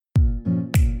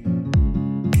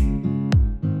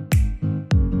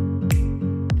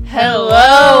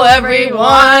Hello,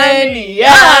 everyone!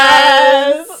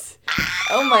 Yes!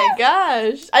 Oh my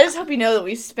gosh. I just hope you know that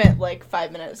we spent like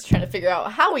 5 minutes trying to figure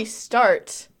out how we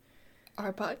start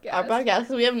our podcast. Because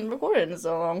we haven't recorded in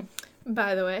so long.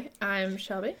 By the way, I'm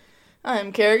Shelby.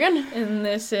 I'm Kerrigan. And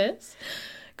this is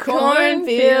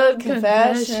Cornfield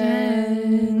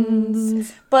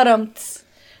Confessions.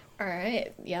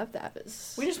 Alright, yep, that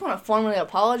was... We just want to formally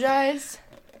apologize.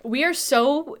 We are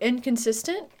so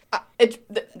inconsistent.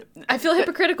 I feel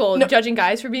hypocritical judging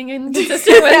guys for being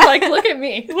inconsistent when, like, look at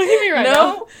me. Look at me right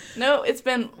now. No, it's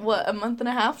been, a month and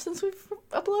a half since we've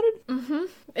uploaded? Mm-hmm.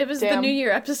 It was the New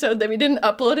Year episode that we didn't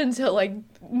upload until, like,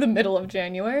 the middle of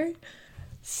January.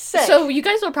 Sick. So you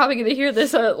guys are probably going to hear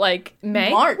this at, like, May?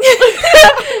 March.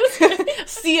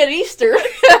 See you at Easter.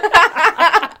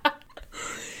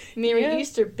 Merry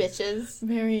Easter, bitches.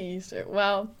 Merry Easter.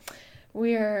 Well,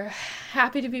 we are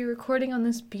happy to be recording on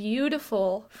this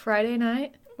beautiful Friday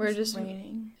night. We're just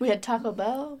raining. We had Taco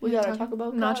Bell. We got our Taco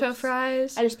Bell cups. Nacho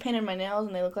fries. I just painted my nails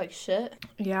and they look like shit.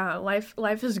 Yeah, life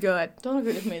is good. Don't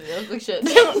agree with me. They look like shit.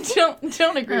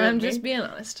 Don't agree with me. I'm just being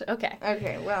honest. Okay.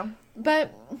 Okay, well.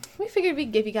 But we figured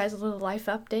we'd give you guys a little life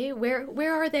update.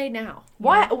 Where are they now?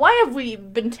 Why have we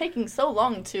been taking so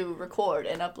long to record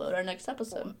and upload our next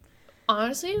episode?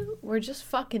 Honestly, we're just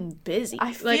fucking busy.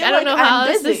 I don't know how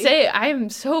else to say it. I am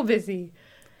so busy.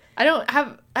 I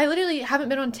literally haven't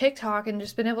been on TikTok and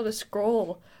just been able to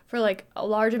scroll for like a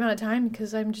large amount of time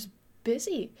because I'm just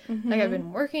busy. Mm-hmm. Like I've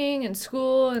been working in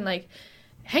school and like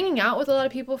hanging out with a lot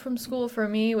of people from school for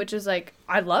me, which is like,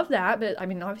 I love that, but I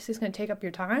mean, obviously it's going to take up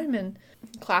your time and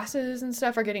classes and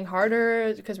stuff are getting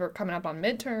harder because we're coming up on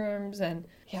midterms and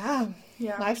yeah.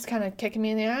 Life's kind of kicking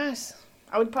me in the ass.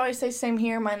 I would probably say same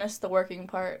here, minus the working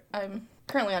part. I'm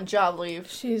currently on job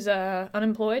leave. She's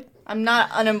unemployed? I'm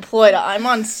not unemployed. I'm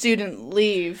on student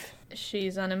leave.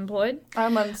 She's unemployed?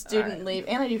 I'm on student leave,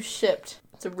 and I do Shipt.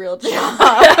 It's a real job.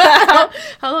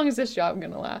 How long is this job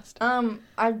gonna last?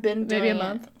 I've been doing maybe a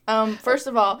month. First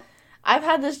of all, I've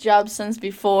had this job since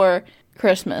before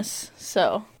Christmas,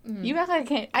 so you act like I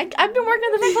can't. I've been working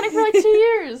at the vet clinic for like 2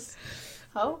 years.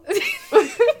 Oh.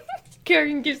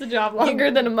 Kerrigan keeps a job longer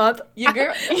than a month. Your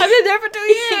girl, I've been there for 2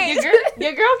 years.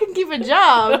 Your girl can keep a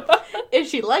job if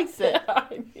she likes it.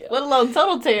 Let alone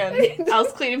total tan. I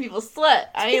was cleaning people's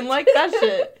sweat. I ain't like that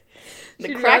shit. The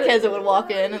crackheads that would walk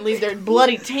in and leave their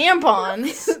bloody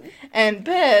tampons and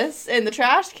piss in the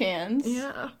trash cans.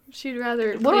 Yeah, she'd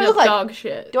rather what clean do I look up like? dog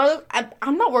shit. Do I look?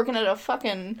 I'm not working at a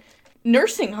fucking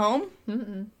nursing home.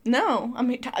 Mm-mm. No, I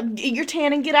mean, you're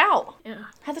tan and get out. Yeah.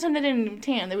 Half the time they didn't even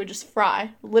tan. They would just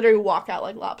fry. Literally walk out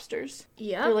like lobsters.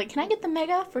 Yeah. They're like, can I get the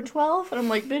mega for 12? And I'm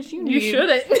like, bitch, you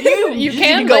shouldn't. You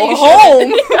can need to go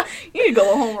home. You need to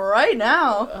go home right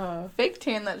now. Fake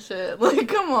tan that shit. Like,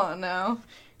 come on now.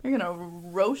 You're gonna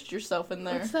roast yourself in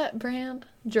there. What's that brand?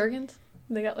 Jergens?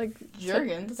 They got like...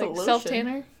 Jergens? Like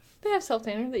self-tanner? They have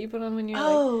self-tanner that you put on when you're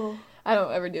like... I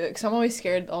don't ever do it because I'm always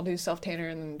scared I'll do self-tanner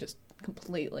and then just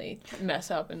completely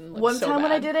mess up and look One so time bad.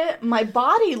 when I did it, my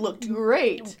body looked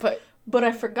great. But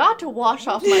I forgot to wash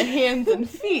off my hands and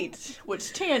feet,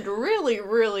 which tanned really,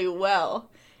 really well.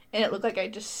 And it looked like I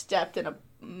just stepped in a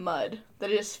mud. That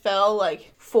it just fell,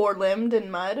 like, four-limbed in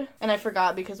mud. And I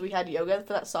forgot because we had yoga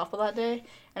for that softball that day.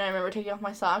 And I remember taking off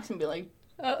my socks and be like,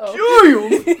 uh-oh.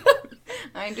 Damn!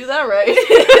 I didn't do that right.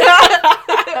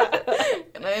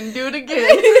 And I didn't do it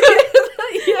again.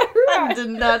 Yeah, right. I did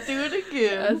not do it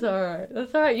again.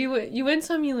 That's alright. You win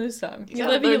some, you lose some. You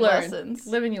live learn and you learn. lessons.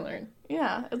 Live and you learn.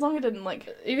 Yeah, as long as it didn't, like...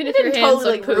 Even it if your didn't hands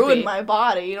totally, look like, poopy. ruin my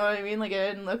body, you know what I mean? Like,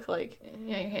 it didn't look like...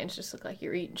 Yeah, your hands just look like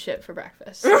you're eating shit for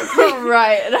breakfast.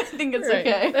 Right, and I think it's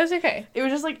okay. That's okay. It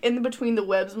was just, like, in between the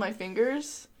webs of my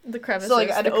fingers. The crevices, so,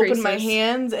 like, I'd the open creases. my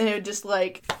hands, and it would just,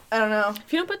 like... I don't know.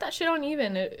 If you don't put that shit on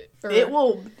even,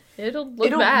 It'll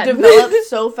bad. Develop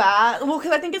so fast. Well,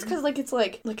 because I think it's because, like, it's,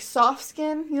 like soft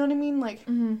skin, you know what I mean? Like,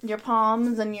 your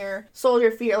palms and your soles of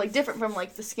your feet are, like, different from,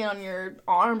 like, the skin on your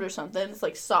arms or something. It's,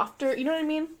 like, softer, you know what I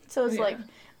mean? So it's, like,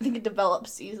 I think it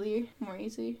develops easier.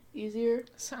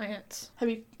 Science. Have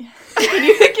you...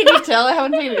 can you tell I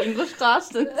haven't taken an English class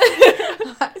since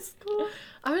high school?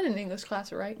 I'm in an English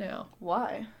class right now.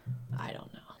 Why? I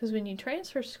don't know. Because when you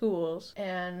transfer schools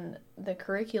and the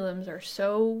curriculums are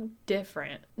so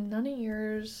different, none of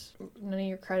your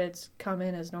credits come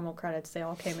in as normal credits. They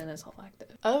all came in as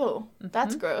elective. Oh,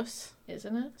 that's gross.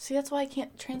 Isn't it? See, that's why I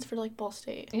can't transfer to, like, Ball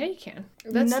State. Yeah, you can.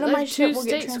 None of my shit will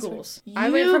get transferred. Schools.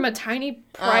 I went from a tiny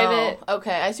private... Oh,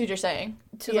 okay, I see what you're saying.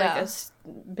 To,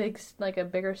 like, a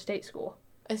bigger state school.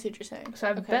 I see what you're saying. So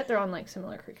I bet they're on, like,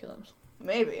 similar curriculums.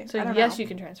 Maybe. So, yes, you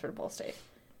can transfer to Ball State.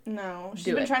 No. She's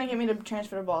Do been it. trying to get me to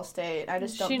transfer to Ball State. I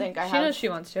just don't think I have... She knows she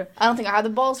wants to. I don't think I have the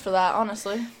balls for that,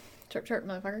 honestly. Chirp, chirp,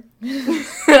 motherfucker.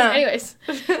 Anyways,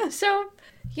 so,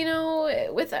 you know,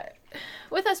 with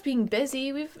us being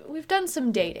busy, we've done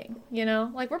some dating, you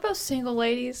know? Like, we're both single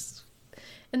ladies.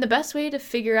 And the best way to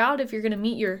figure out if you're going to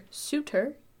meet your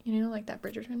suitor, you know, like that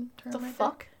Bridgerton term. The right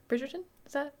fuck? There? Bridgerton?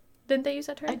 Is that... Didn't they use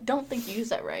that term? I don't think you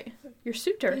used that right. Your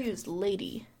suitor. You used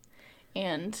lady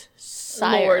and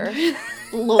sire.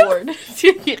 Lord.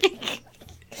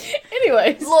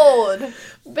 Anyways. Lord.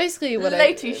 Basically what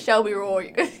Lady shall be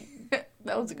roaring.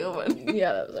 That was a good one.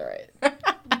 Yeah, that was alright.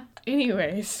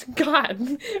 Anyways. God.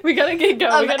 We gotta get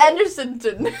going.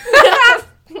 Andersonton.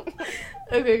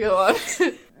 Okay, go on.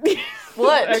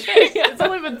 What? Okay. It's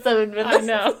only been 7 minutes. I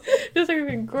know. Just like we've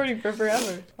been recording for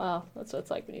forever. Wow, that's what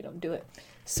it's like when you don't do it.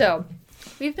 So,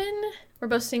 we're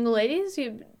both single ladies.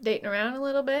 You're dating around a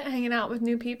little bit, hanging out with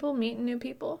new people, meeting new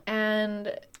people.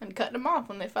 And cutting them off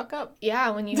when they fuck up. Yeah,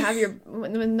 when you have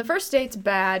when the first date's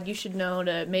bad, you should know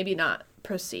to maybe not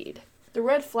proceed. The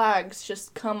red flags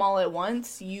just come all at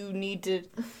once. You need to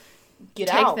get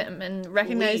out. Take them and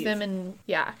recognize Leave. them and,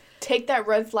 yeah. Take that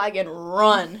red flag and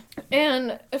run.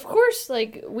 And, of course,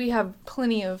 like, we have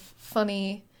plenty of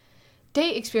funny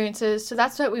date experiences, so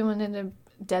that's what we wanted to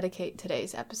dedicate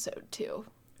today's episode to.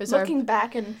 Looking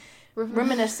back and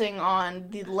reminiscing on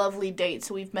the lovely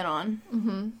dates we've been on.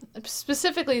 Mm-hmm.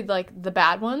 Specifically, like, the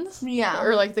bad ones. Yeah.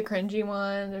 Or, like, the cringy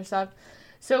ones or stuff.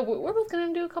 So we're both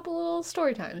going to do a couple little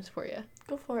story times for you.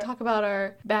 Go for it. Talk about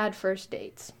our bad first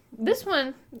dates. This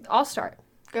one, I'll start.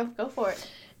 Go for it.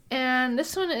 And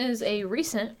this one is a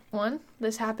recent one.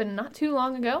 This happened not too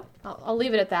long ago. I'll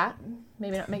leave it at that.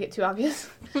 Maybe not make it too obvious.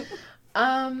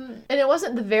 And it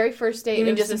wasn't the very first date. You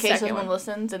mean it was just in the case second someone one.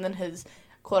 listens and then his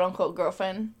quote-unquote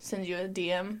girlfriend sends you a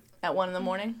DM at 1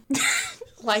 a.m?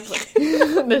 Likely.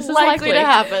 This is likely to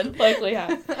happen. Likely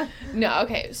happen. No,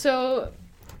 okay. So,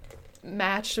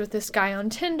 matched with this guy on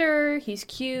Tinder. He's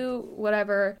cute,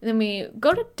 whatever. Then we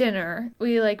go to dinner.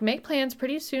 We, like, make plans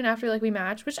pretty soon after, like, we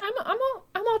match, which I'm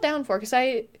all down for, because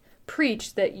I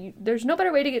preach that there's no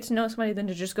better way to get to know somebody than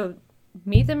to just go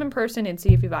meet them in person and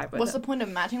see if you vibe with What's them. the point of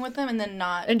matching with them and then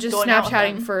not And just going out with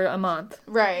Snapchatting them? for a month.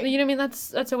 Right. You know what I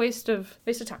mean? That's a waste of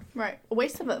time. Right. A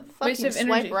waste of a fucking Waste of swipe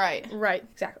energy. right. Right,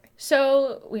 exactly.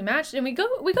 So we matched and we go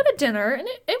to dinner and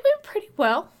it went pretty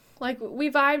well. Like, we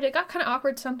vibed. It got kind of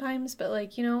awkward sometimes, but,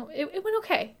 like, you know, it went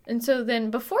okay. And so then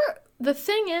the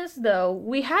thing is, though,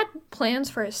 we had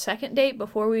plans for a second date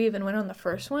before we even went on the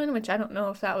first one, which I don't know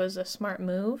if that was a smart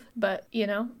move, but, you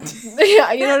know.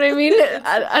 Yeah, you know what I mean?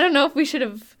 I don't know if we should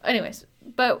have. Anyways.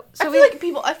 But, so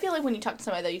I feel like when you talk to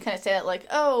somebody, though, you kind of say that, like,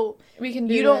 oh, we can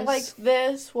do you don't this. like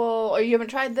this, well, or you haven't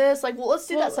tried this, like, well, let's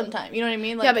do that sometime. You know what I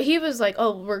mean? Like, yeah, but he was like,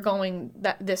 oh, we're going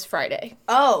this Friday.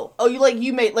 Oh,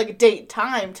 you made, like, a date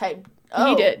time type. Oh.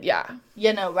 He did, yeah.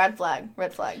 Yeah, no, red flag.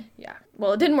 Yeah.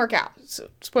 Well, it didn't work out, so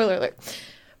spoiler alert.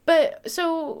 But,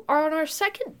 so, on our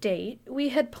second date, we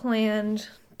had planned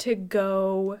to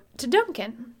go to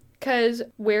Dunkin'. Because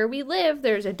where we live,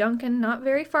 there's a Dunkin' not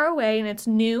very far away, and it's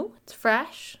new, it's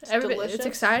fresh, It's delicious. It's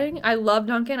exciting. I love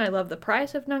Dunkin'. I love the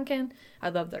price of Dunkin'. I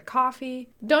love their coffee.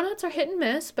 Donuts are hit and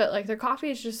miss, but, like, their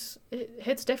coffee is just, it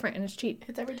hits different, and it's cheap.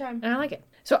 Hits every time. And I like it.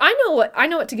 So I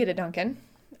know what to get at Dunkin'.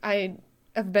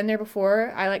 I've been there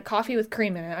before. I like coffee with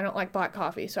cream in it. I don't like black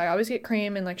coffee, so I always get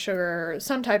cream and, like, sugar or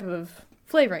some type of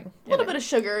flavoring. A little bit of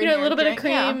sugar. You know, a little bit of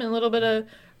cream and a little bit of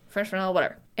French vanilla,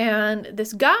 whatever. And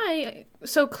this guy,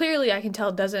 so clearly I can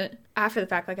tell doesn't, after the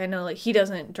fact, like, I know, like, he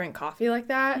doesn't drink coffee like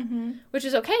that, which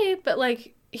is okay, but,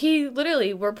 like, he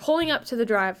literally, we're pulling up to the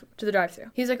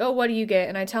drive-thru. He's like, oh, what do you get?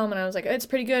 And I tell him, and I was like, it's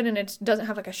pretty good, and it doesn't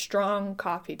have, like, a strong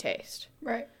coffee taste.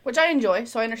 Right. Which I enjoy,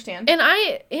 so I understand.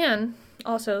 And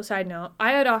also, side note,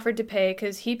 I had offered to pay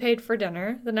because he paid for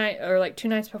dinner the night, or like 2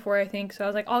 nights before, I think. So I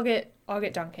was like, I'll get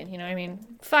Dunkin', you know what I mean?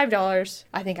 $5,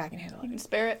 I think I can handle it. You can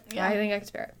spare it? Yeah. I think I can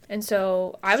spare it. And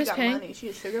so I was paying. Money.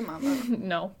 She's a sugar mama.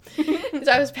 No.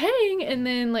 So I was paying, and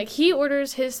then, like, he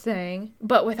orders his thing,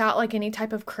 but without, like, any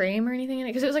type of cream or anything in it.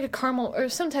 Because it was like a caramel or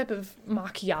some type of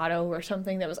macchiato or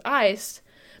something that was iced.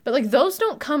 But, like, those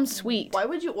don't come sweet. Why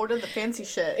would you order the fancy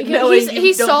shit?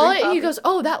 He saw it, and he goes,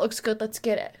 oh, that looks good, let's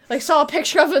get it. Like, saw a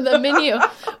picture of it in the menu.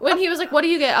 When he was like, what do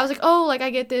you get? I was like, oh, like, I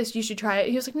get this, you should try it.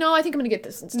 He was like, no, I think I'm gonna get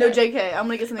this instead. No, JK, I'm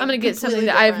gonna get something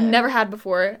that I've never had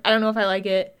before. I don't know if I like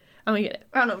it. I'm gonna get it.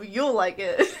 I don't know if you'll like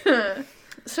it.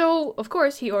 So, of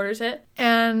course, he orders it,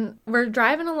 and we're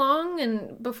driving along,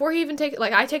 and before he even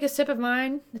I take a sip of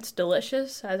mine, it's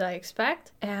delicious, as I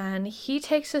expect, and he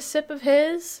takes a sip of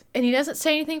his, and he doesn't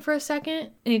say anything for a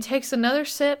second, and he takes another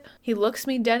sip, he looks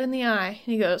me dead in the eye, and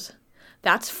he goes,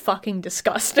 that's fucking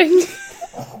disgusting.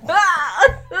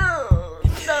 No.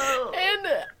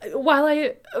 And while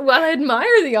I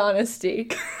admire the honesty,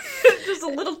 just a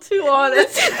little too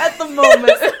honest at the moment.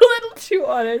 Just a little too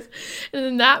honest. And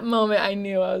in that moment, I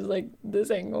knew, I was like, this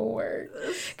ain't gonna work.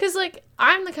 Because, like,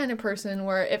 I'm the kind of person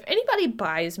where if anybody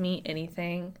buys me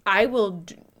anything, I will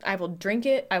drink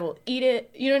it. I will eat it.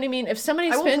 You know what I mean? If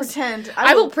somebody spends...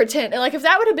 I will pretend. And, like, if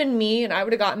that would have been me and I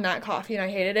would have gotten that coffee and I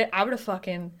hated it, I would have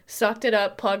fucking sucked it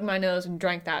up, plugged my nose, and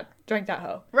drank that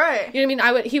hoe. Right. You know what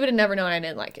I mean? He would have never known I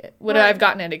didn't like it. Would I have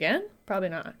gotten it again? Probably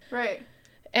not. Right.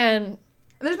 And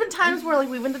there's been times where, like,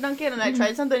 we went to Dunkin' and I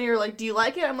tried something and you were like, do you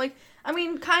like it? I'm like, I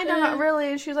mean, kind of, not really.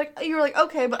 And she was like, you were like,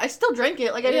 okay, but I still drank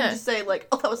it. Like, I didn't just say, like,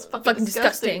 oh, that was fucking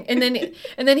disgusting. And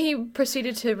then he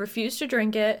proceeded to refuse to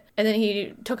drink it. And then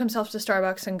he took himself to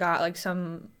Starbucks and got, like,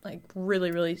 some, like,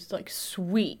 really, really, like,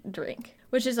 sweet drink.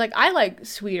 Which is, like, I like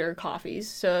sweeter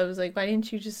coffees. So I was like, why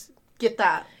didn't you just... get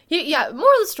that? Yeah, moral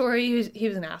of the story, he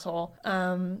was an asshole.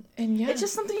 And yeah. It's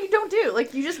just something you don't do.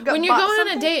 Like, you just go when you're going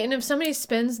on a date and if somebody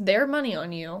spends their money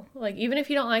on you, like, even if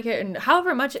you don't like it, and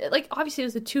however much, like, obviously it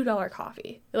was a $2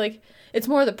 coffee. Like, it's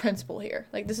more the principle here.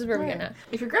 Like, this is where we're gonna...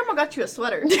 If your grandma got you a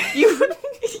sweater, you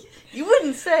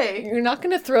wouldn't say... You're not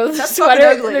gonna throw the That's sweater...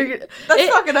 Fucking ugly. That's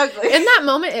fucking ugly. In that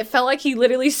moment, it felt like he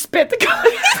literally spit the coffee.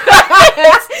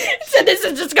 He said, this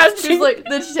is disgusting. She was like,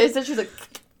 then she tasted it, she was like...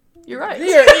 You're right.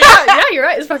 Yeah, you're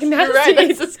right. It's fucking nasty. You're right.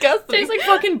 It's disgusting. It tastes like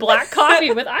fucking black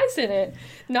coffee with ice in it.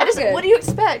 Not good. What do you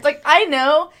expect? Like, I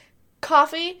know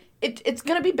coffee, it's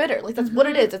gonna be bitter. Like, that's what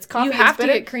it is. It's coffee. You have to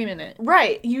get cream in it.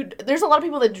 Right. There's a lot of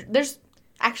people there's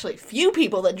actually few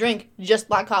people that drink just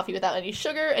black coffee without any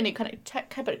sugar, any kind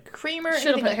of creamer.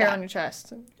 Should have put hair on your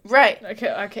chest. Right.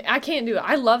 Okay. I can't do it.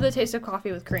 I love the taste of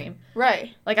coffee with cream. Right.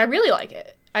 Like, I really like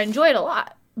it. I enjoy it a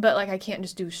lot. But, like, I can't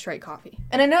just do straight coffee.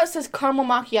 And I know it says caramel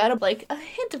macchiato, like a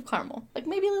hint of caramel. Like,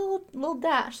 maybe a little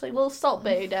dash, like a little Salt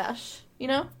Bay dash, you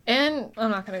know? And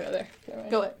I'm not going to go there.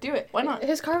 Go it. Do it. Why not?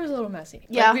 His car was a little messy.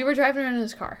 Yeah. Like, we were driving around in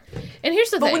his car. And here's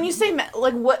the thing. But when you say,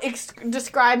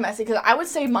 describe messy, because I would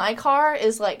say my car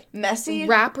is, like, messy.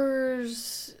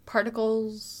 Wrappers,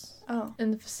 particles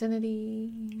in the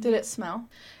vicinity. Did it smell?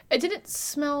 It didn't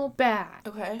smell bad.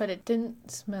 Okay. But it didn't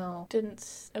smell...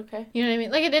 Okay. You know what I mean?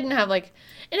 Like, it didn't have, like...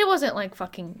 And it wasn't, like,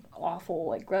 fucking awful,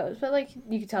 like, gross. But, like,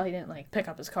 you could tell he didn't, like, pick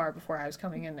up his car before I was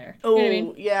coming in there. Oh, you know what I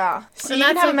mean? Yeah. So you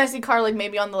can have a messy car, like,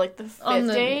 maybe on the, like, the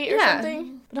fifth date or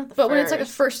something? But not the first. When it's, like, a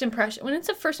first impression... When it's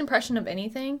a first impression of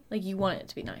anything, like, you want it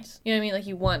to be nice. You know what I mean? Like,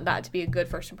 you want that to be a good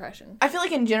first impression. I feel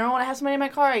like, in general, when I have somebody in my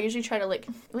car, I usually try to, like,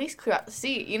 at least clear out the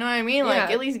seat. You know what I mean? Like,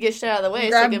 at least get shit out of the way.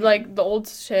 Grab, like, the old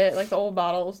shit, like, the old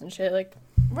bottles and shit, like...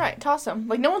 Right, toss them.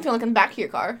 Like, no one's gonna look in the back of your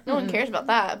car. No one cares about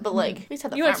that. But, like, at least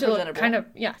have the front presentable. Kind of,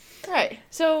 yeah. Right.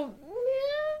 So,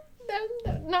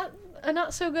 yeah,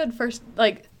 not so good first,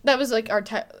 like, that was, like,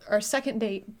 our second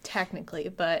date, technically,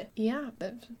 but, yeah,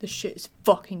 the shit is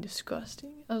fucking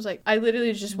disgusting. I was like, I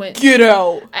literally just went... Get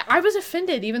out! I was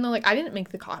offended, even though, like, I didn't make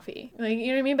the coffee. Like, you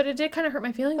know what I mean? But it did kind of hurt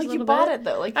my feelings a little bit. Like, you bought it,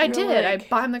 though. Like, I did. Like... I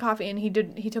bought him the coffee, and he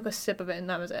took a sip of it, and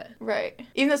that was it. Right.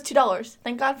 Even though it's $2.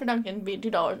 Thank God for Dunkin' being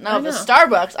 $2. Now, if it's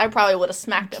Starbucks, I probably would have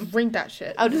smacked him. Drink that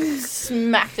shit. I would have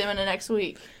smacked him in the next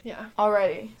week. Yeah.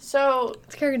 Alrighty. So...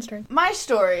 It's Kerrigan's turn. My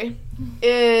story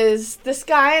is this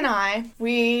guy and I,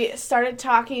 we started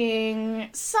talking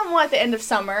somewhat at the end of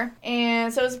summer.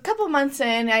 And so it was a couple months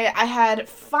in. I had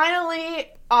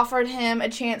finally offered him a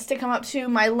chance to come up to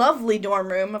my lovely dorm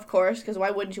room, of course, because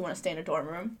why wouldn't you want to stay in a dorm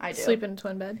room? I do. Sleep in a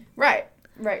twin bed. Right.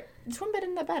 The twin bed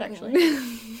isn't that bad, actually.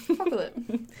 Fuck with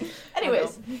it.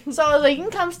 Anyways, so I was like, you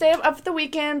can come stay up for the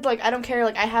weekend. Like, I don't care.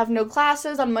 Like, I have no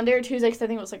classes on Monday or Tuesday because I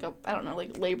think it was like I don't know,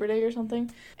 like Labor Day or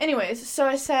something. Anyways, so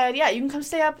I said, yeah, you can come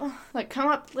stay up. Like, come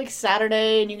up like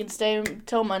Saturday and you can stay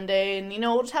till Monday and, you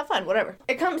know, we'll just have fun, whatever.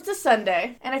 It comes to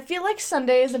Sunday and I feel like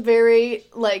Sunday is a very,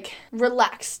 like,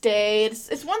 relaxed day.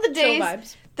 It's one of the days... Chill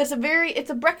vibes. It's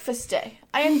a breakfast day.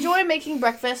 I enjoy making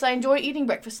breakfast. I enjoy eating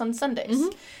breakfast on Sundays.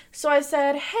 Mm-hmm. So I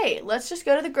said, hey, let's just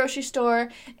go to the grocery store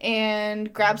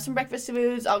and grab some breakfast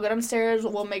foods. I'll go downstairs.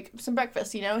 We'll make some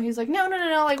breakfast, you know? He's like, no.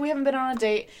 Like, we haven't been on a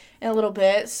date in a little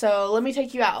bit, so let me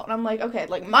take you out. And I'm like, okay.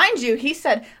 Like, mind you, he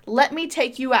said, let me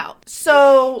take you out.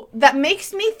 So that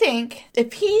makes me think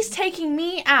if he's taking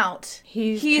me out,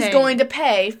 he's going to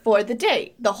pay for the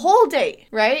date. The whole date,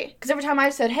 right? Because every time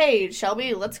I've said, hey,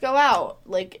 Shelby, let's go out.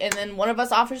 Like, and then one of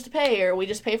us offers to pay or we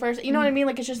just pay for it. You know what I mean?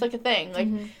 Like, it's just like a thing. Like,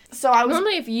 so I was...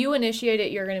 Normally, if you initiate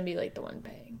it, you're going to be, like, the one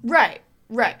paying. Right.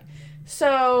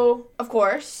 So, of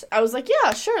course, I was like,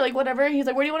 yeah, sure, like, whatever. He's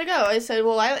like, where do you want to go? I said,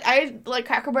 well, I like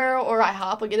Cracker Barrel or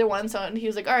IHOP, like, either one. So, and he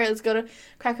was like, all right, let's go to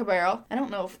Cracker Barrel. I don't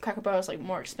know if Cracker Barrel is, like,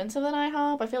 more expensive than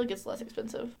IHOP. I feel like it's less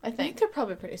expensive, I think. they're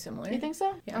probably pretty similar. You think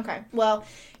so? Yeah. Okay. Well,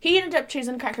 he ended up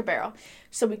choosing Cracker Barrel.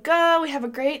 So we go, we have a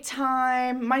great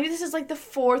time. Mind you, this is like the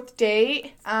 4th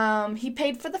date. He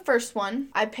paid for the first one.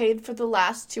 I paid for the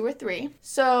last 2 or 3.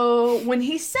 So when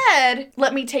he said,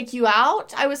 let me take you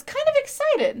out, I was kind of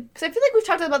excited. Because I feel like we've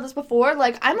talked about this before.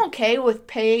 Like, I'm okay with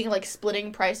paying, like,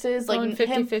 splitting prices. Like,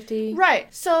 50-50.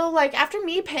 Right. So, like, after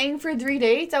me paying for 3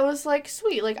 dates, I was like,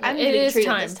 sweet. Like, I'm getting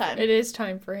treated this time. It is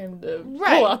time for him to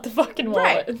pull out the fucking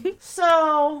wallet. Right.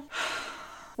 So...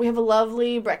 we have a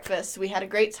lovely breakfast. We had a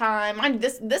great time.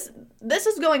 This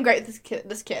is going great with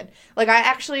this kid. Like, I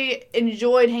actually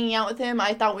enjoyed hanging out with him.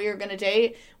 I thought we were gonna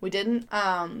date. We didn't.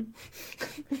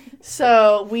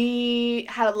 So we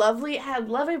had a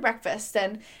lovely breakfast.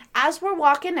 And as we're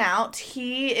walking out,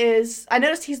 I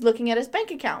noticed he's looking at his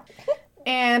bank account.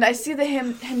 And I see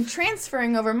him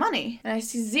transferring over money. And I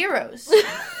see zeros.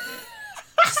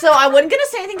 So I wasn't gonna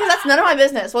say anything because that's none of my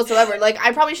business whatsoever. Like,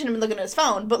 I probably shouldn't have been looking at his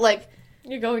phone, but like,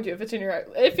 you're going to if it's in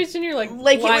your like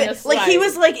line of sight. Like, he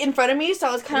was like in front of me, so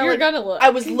I was kind of like, gonna look.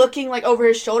 I was looking like over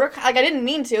his shoulder, like I didn't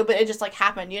mean to, but it just like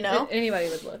happened, you know. Anybody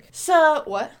would look. So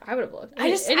what? I would have looked.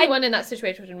 Anyone in that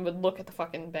situation would look at the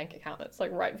fucking bank account that's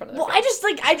like right in front of them. Well, I just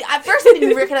like at first I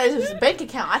didn't recognize it was his bank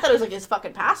account. I thought it was like his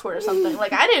fucking password or something.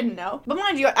 Like, I didn't know. But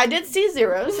mind you, I did see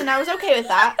zeros, and I was okay with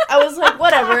that. I was like,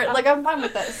 whatever. Like, I'm fine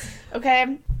with this.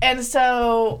 Okay, and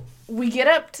so. We get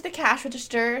up to the cash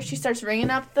register. She starts ringing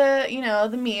up the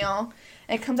meal.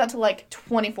 And it comes out to like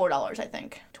 $24, I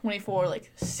think. 24, like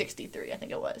 63, I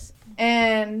think it was.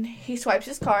 And he swipes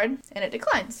his card and it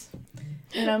declines.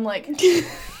 And I'm like,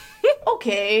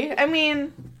 okay. I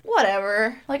mean,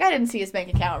 whatever. Like, I didn't see his bank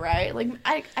account, right? Like,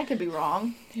 I could be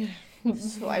wrong.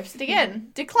 Swipes it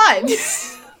again.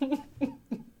 Declines.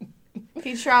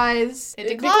 He tries. It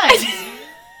declines.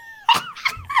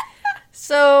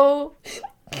 So...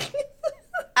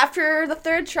 after the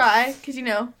 3rd try, because,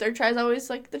 third try is always,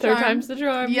 like, the charm. 3rd time's the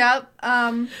charm. Yep.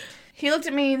 He looked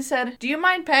at me and said, do you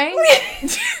mind paying?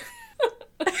 And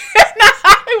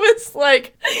I was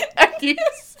like,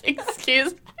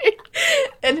 excuse me.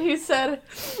 And he said,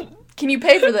 can you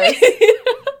pay for this?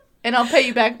 And I'll pay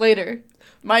you back later.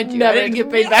 Mind you, I didn't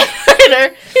get paid back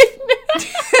later.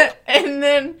 And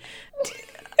then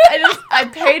I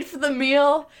paid for the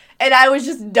meal, and I was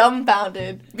just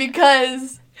dumbfounded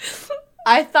because...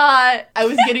 I thought I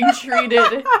was getting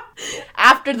treated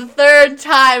after the 3rd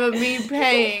time of me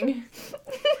paying.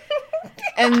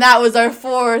 And that was our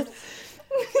 4th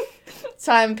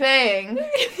time paying.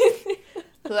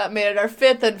 So that made it our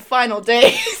 5th and final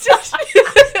date.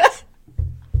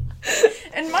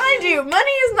 And mind you,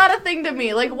 money is not a thing to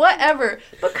me. Like, whatever.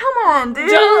 But come on,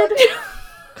 dude.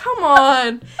 Come on.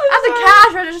 At the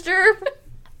cash register.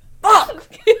 Fuck.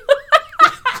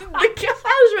 The cash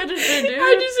register, dude.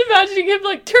 I'm just imagining him,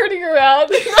 like, turning around.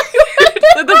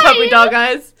 The puppy dog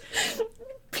eyes.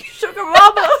 Sugar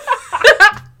mama.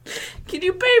 Can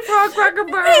you pay for our Cracker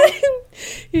Barrel?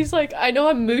 He's like, I know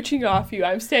I'm mooching off you.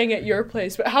 I'm staying at your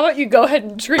place, but how about you go ahead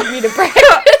and treat me to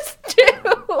breakfast,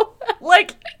 too?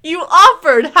 Like, you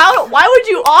offered. Why would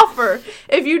you offer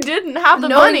if you didn't have the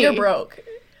money? You're broke.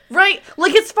 Right?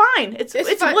 Like, it's fine. It's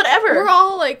fine. Whatever. We're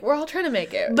all trying to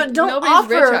make it. But don't Nobody's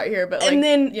offer, rich out here, but like, and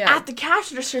then at the cash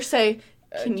register say,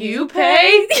 can you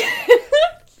pay?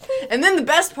 And then the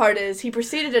best part is he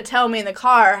proceeded to tell me in the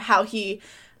car how he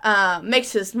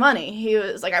makes his money. He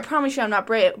was like, I promise you I'm not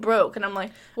broke. And I'm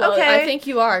like, well, okay. I think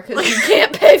you are, because you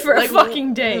can't pay for a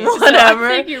fucking day. Whatever.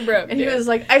 So I think you're broke. And he was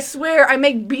like, I swear I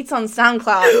make beats on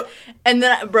SoundCloud. And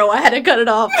then, I had to cut it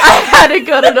off. I had to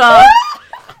cut it off.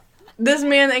 This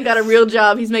man ain't got a real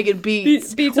job. He's making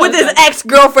beats with his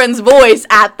ex-girlfriend's voice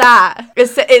at that. It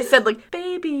said like,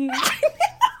 baby.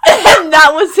 And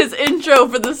that was his intro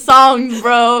for the songs,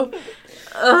 bro.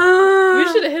 We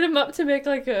should have hit him up to make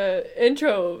like a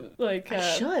intro. Like I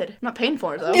should. I'm not paying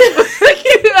for it though. He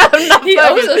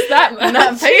owes us that much. I'm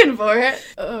not paying for it.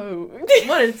 Oh,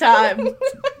 what a time.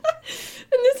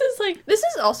 And this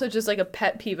is also just like a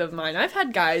pet peeve of mine. I've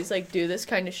had guys like do this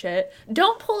kind of shit.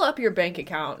 Don't pull up your bank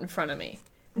account in front of me.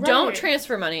 Right. Don't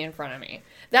transfer money in front of me.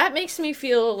 That makes me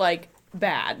feel like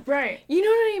bad. Right. You know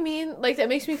what I mean? Like, that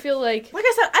makes me feel like... Like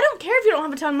I said, I don't care if you don't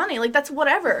have a ton of money. Like, that's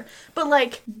whatever. But,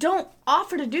 like, don't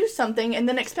offer to do something and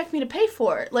then expect me to pay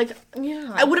for it. Like,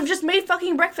 yeah. I would have just made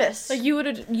fucking breakfast. Like, you would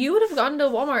have gone to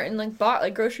Walmart and, like, bought,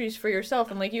 like, groceries for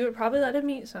yourself, and, like, you would probably let him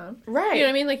eat some. Right. You know what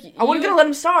I mean? Like, I wasn't gonna let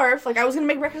him starve. Like, I was gonna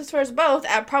make breakfast for us both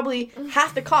at probably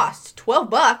half the cost. $12.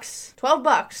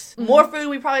 $12. More food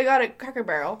we probably got at Cracker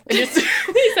Barrel. he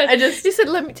said,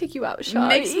 let me take you out, Shawty.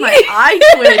 Makes my eye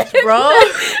twitch, bro.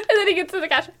 And then he gets to the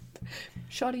cash.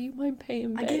 Shawty, you mind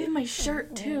paying, babe? I gave him my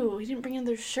shirt, too. He didn't bring in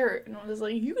their shirt. And I was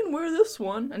like, you can wear this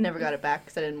one. I never got it back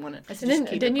because I didn't want it. I said,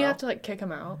 didn't you have to, like, kick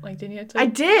him out? Like, didn't you have to... I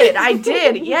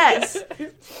did, yes.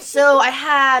 So I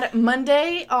had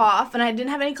Monday off, and I didn't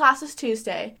have any classes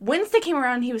Tuesday. Wednesday came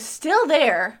around, and he was still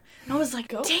there. And I was like,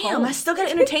 damn, home. I still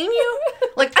gotta entertain you?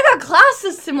 Like, I got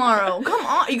classes tomorrow. Come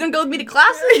on. You gonna go with me to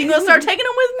classes? You gonna start taking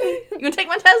them with me? You gonna take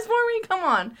my test for me? Come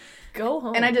on. Go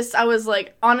home. And I was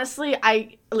like, honestly,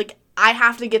 I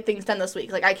have to get things done this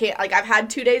week. Like, I can't, like, I've had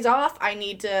 2 days off. I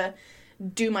need to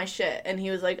do my shit. And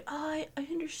he was like, I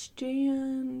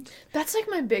understand. That's, like,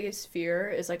 my biggest fear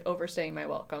is, like, overstaying my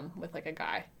welcome with, like, a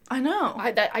guy. I know.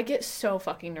 I get so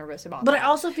fucking nervous about but that. I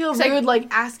also feel rude, like,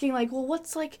 asking, like, well, what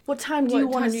time do you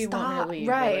want to stop? Leave?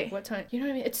 Right. Or, like, what time? You know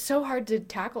what I mean? It's so hard to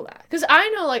tackle that. Because I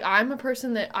know, like, I'm a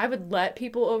person that I would let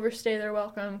people overstay their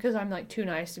welcome because I'm, like, too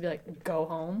nice to be like, go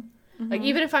home. Mm-hmm. Like,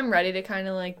 even if I'm ready to kind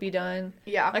of, like, be done.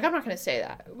 Yeah. Like, I'm not going to say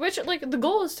that. Which, like, the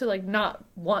goal is to, like, not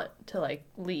want to, like,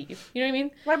 leave. You know what I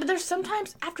mean? Right, but there's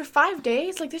sometimes, after 5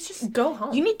 days, like, there's just... Go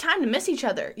home. You need time to miss each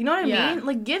other. You know what I mean?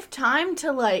 Like, give time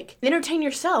to, like, entertain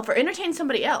yourself or entertain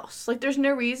somebody else. Like, there's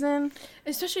no reason.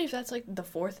 Especially if that's, like, the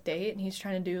 4th date and he's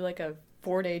trying to do, like, a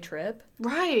 4-day trip.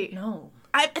 Right. No.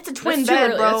 It's a twin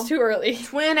bed, bro. That's too early.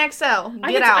 Twin XL.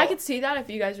 Get out. I could see that if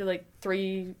you guys were, like,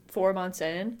 3-4 months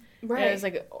in. Right. It was,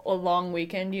 like, a long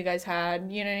weekend you guys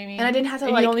had, you know what I mean? And I didn't have to,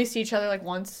 and like... you only see each other, like,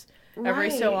 once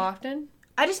every so often.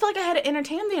 I just felt like I had to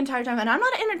entertain the entire time, and I'm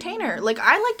not an entertainer. Like,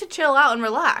 I like to chill out and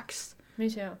relax.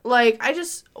 Me too. Like, I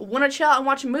just want to chill out and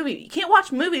watch a movie. You can't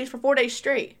watch movies for 4 days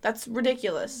straight. That's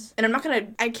ridiculous. And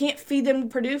I can't feed them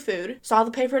Purdue food, so I'll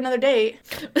have to pay for another date.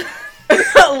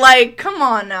 Like, come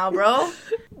on now, bro.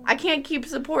 I can't keep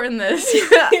supporting this.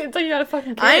 It's like you got a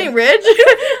fucking kid. I ain't rich.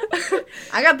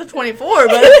 I got the 24,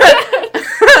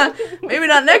 but maybe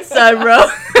not next time, bro.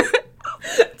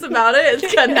 That's about it.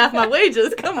 It's cutting half my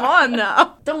wages. Come on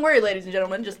now. Don't worry, ladies and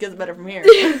gentlemen. It just gets better from here.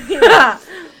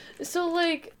 So,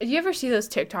 like, do you ever see those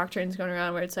TikTok trends going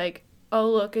around where it's like, oh,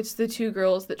 look, it's the 2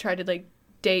 girls that tried to, like,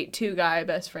 date 2 guy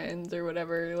best friends or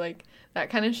whatever, like, that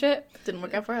kind of shit? Didn't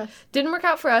work out for us. Didn't work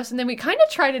out for us, and then we kind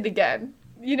of tried it again.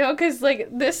 You know, because, like,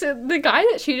 the guy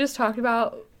that she just talked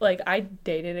about, like, I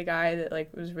dated a guy that, like,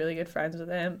 was really good friends with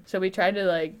him. So we tried to,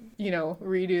 like, you know,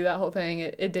 redo that whole thing.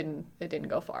 It didn't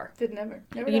go far. Did never.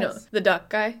 Never You does. know, the duck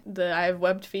guy, I have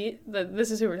webbed feet.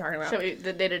 This is who we're talking about. So we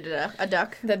dated a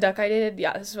duck. The duck I dated?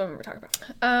 Yeah, this is what we're talking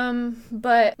about.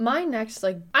 But my next,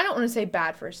 like, I don't want to say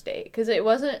bad first date, because it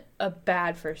wasn't a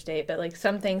bad first date, but, like,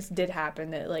 some things did happen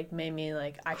that, like, made me,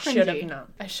 like, I should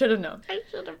have known.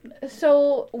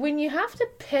 So, when you have to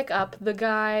pick up the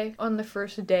guy on the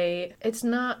first date, it's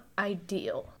not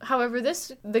ideal. However,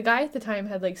 the guy at the time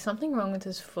had, like, something wrong with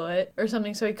his foot or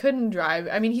something, so he couldn't drive.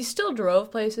 I mean, he still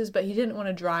drove places, but he didn't want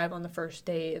to drive on the first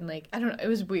date, and, like, I don't know, it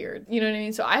was weird. You know what I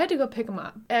mean? So I had to go pick him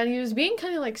up, and he was being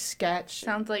kind of, like, sketch.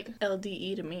 Sounds like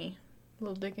LDE to me.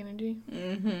 Little dick energy.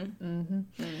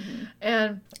 Mm-hmm.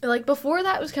 And, like, before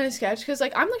that was kind of sketch, because,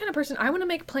 like, I'm the kind of person, I want to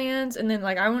make plans, and then,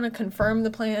 like, I want to confirm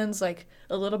the plans, like,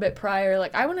 a little bit prior.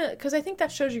 Like, I want to, because I think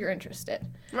that shows you're interested.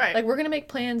 Right. Like, we're going to make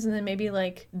plans, and then maybe,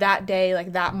 like, that day,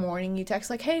 like, that morning, you text,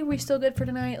 like, hey, we still good for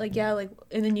tonight? Like, yeah, like,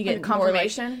 and then you get like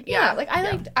confirmation. More, like, yeah, like,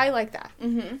 I like that.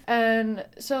 Mm-hmm. And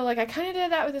so, like, I kind of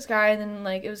did that with this guy, and then,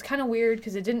 like, it was kind of weird,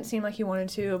 because it didn't seem like he wanted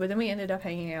to, but then we ended up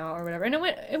hanging out or whatever, and it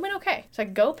went okay. So I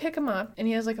go pick him up, and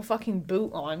he has, like, a fucking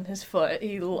boot on his foot.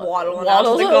 He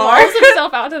waddles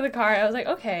himself out to the car. I was like,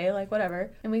 okay, like,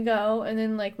 whatever. And we go, and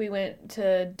then, like, we went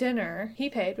to dinner. He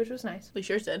paid, which was nice. We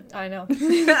sure did. I know.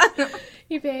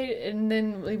 He paid, and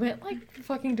then we went, like,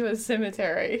 fucking to a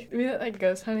cemetery. We went, like,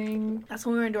 ghost hunting. That's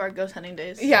when we were into our ghost hunting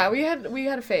days. Yeah, we had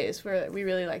a phase where we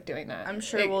really liked doing that. I'm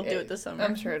sure we'll do it this summer.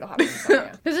 I'm sure it'll happen this summer,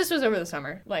 yeah. Because this was over the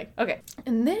summer. Like, okay.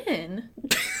 And then...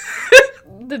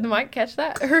 Did the mic catch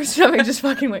that? Her stomach just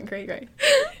fucking went cray-cray.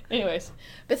 Anyways.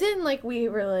 But then, like, we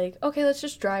were like, okay, let's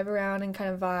just drive around and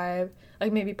kind of vibe.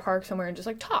 Like, maybe park somewhere and just,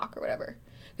 like, talk or whatever.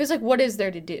 Because, like, what is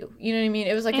there to do? You know what I mean?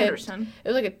 It was like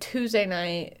a Tuesday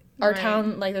night. Our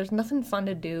town, like, there's nothing fun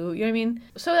to do. You know what I mean?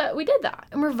 So we did that.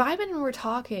 And we're vibing and we're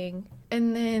talking.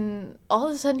 And then all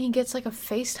of a sudden he gets, like, a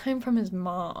FaceTime from his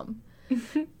mom.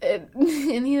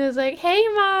 and he was like, "Hey,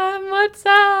 Mom, what's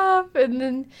up?" And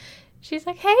then she's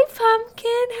like, "Hey,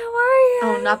 Pumpkin, how are you?"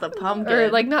 Oh, not the pumpkin. Or,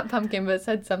 like, not Pumpkin, but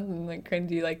said something, like,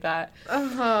 cringy like that.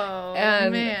 Oh,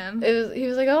 and man. He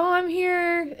was like, "Oh, I'm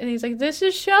here." And he's like, "This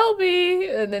is Shelby."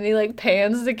 And then he, like,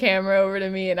 pans the camera over to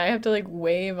me, and I have to, like,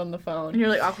 wave on the phone. And you're,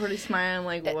 like, awkwardly smiling,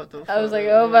 like, what the fuck? I was like,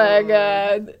 oh, my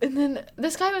God. And then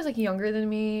this guy was, like, younger than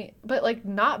me, but, like,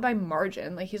 not by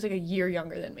margin. Like, he's, like, a year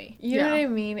younger than me. You know what I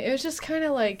mean? It was just kind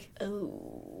of like,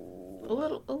 oh. A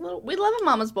little. We love a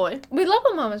mama's boy. We love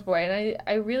a mama's boy, and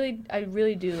I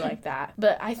really do like that.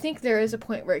 But I think there is a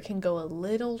point where it can go a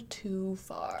little too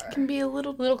far. It can be a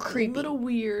little creepy, a little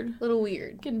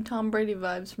weird. Getting Tom Brady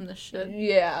vibes from this shit.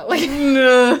 Yeah, like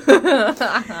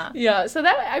yeah. So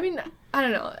that, I mean, I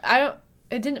don't know.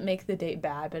 It didn't make the date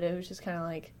bad, but it was just kind of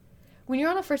like, when you're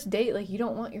on a first date, like, you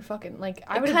don't want your fucking, like,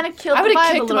 I would have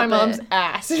kicked my mom's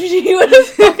ass if she would have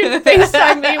fucking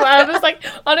FaceTimed me while I was, like,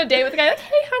 on a date with a guy, like,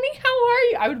 "Hey, honey, how are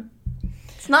you?" I would...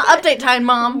 It's not update time,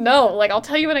 Mom. No, like, I'll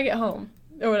tell you when I get home,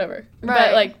 or whatever. Right.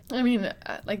 But, like, I mean,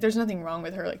 like, there's nothing wrong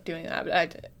with her, like, doing that,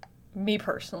 but me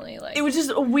personally, like... It was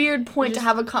just a weird point to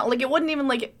have like, it wasn't even,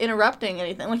 like, interrupting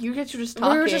anything. Like, you guys were just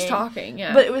talking. We were just talking,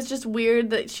 yeah. But it was just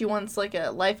weird that she wants, like, a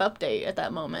life update at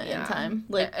that moment in time.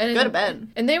 Like, go to bed.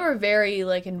 And they were very,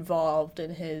 like, involved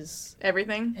in his...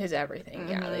 Everything? His everything,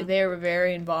 yeah. Mm-hmm. They were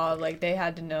very involved. Like, they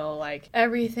had to know, like,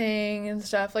 everything and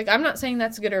stuff. Like, I'm not saying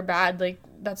that's good or bad. Like,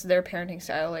 that's their parenting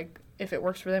style. Like, if it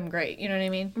works for them, great. You know what I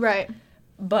mean? Right.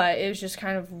 But it was just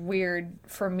kind of weird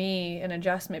for me, an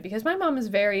adjustment, because my mom is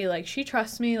very, like, she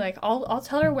trusts me. Like, I'll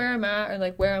tell her where I'm at or,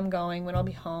 like, where I'm going, when I'll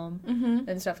be home,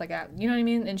 and stuff like that. You know what I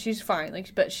mean? And she's fine.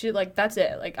 Like, but she, like, that's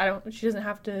it. Like, she doesn't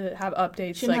have to have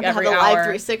updates, she like, have every to have hour. the Life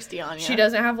 360 on you. She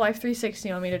doesn't have Life 360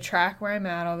 on me to track where I'm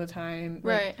at all the time.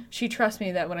 Like, right. She trusts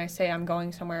me that when I say I'm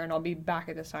going somewhere and I'll be back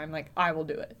at this time, like, I will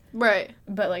do it. Right.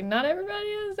 But, like, not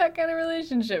everybody has that kind of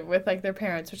relationship with, like, their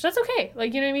parents, which that's okay.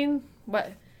 Like, you know what I mean?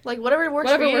 What? Like, whatever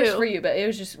works for you, but it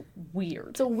was just weird.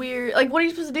 It's a weird... Like, what are you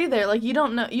supposed to do there? Like, you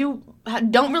don't know... You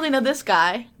don't really know this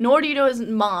guy, nor do you know his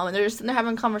mom, and they're just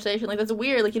having a conversation. Like, that's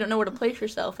weird. Like, you don't know where to place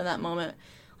yourself in that moment.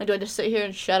 Like, do I just sit here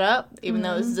and shut up, even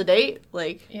though this is a date?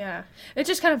 Like... Yeah. It's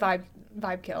just kind of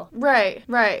vibe kill. Right.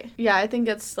 Yeah, I think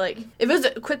it's, like... If it was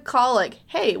a quick call, like,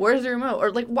 "Hey, where's the remote?"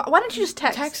 Or, like, why don't you just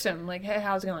text? Text him. Like, "Hey,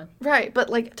 how's it going?" Right,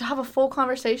 but, like, to have a full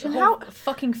conversation... How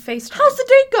fucking FaceTime. How's the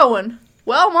date going?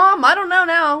 "Well, Mom, I don't know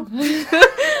now."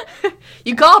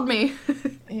 You called me.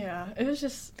 Yeah, it was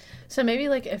just... So maybe,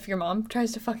 like, if your mom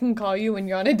tries to fucking call you when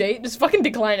you're on a date, just fucking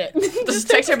decline it. Just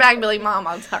text her back and be like, "Mom,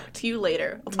 I'll talk to you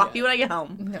later. I'll talk to you when I get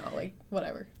home." No, like,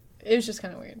 whatever. It was just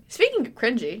kind of weird. Speaking of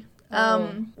cringy,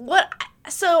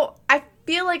 so I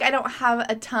feel like I don't have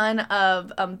a ton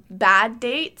of bad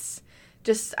dates.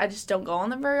 I just don't go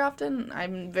on them very often. I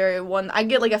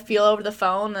get, like, a feel over the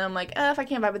phone, and I'm like, if I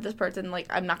can't vibe with this person, like,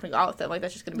 I'm not gonna go out with them. Like,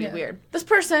 that's just gonna be weird. This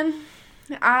person,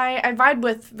 I vibed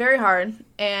with very hard,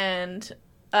 and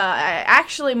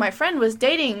my friend was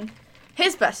dating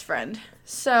his best friend.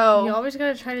 So you always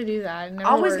gotta try to do that. It never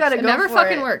always works. gotta go. It never for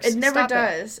fucking it. works. It never Stop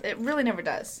does. It really never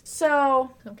does. So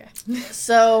okay.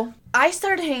 So I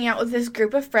started hanging out with this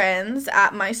group of friends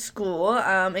at my school,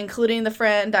 including the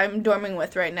friend I'm dorming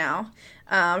with right now.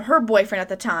 Her boyfriend at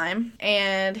the time,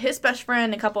 and his best friend,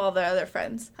 and a couple of their other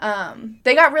friends.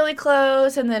 They got really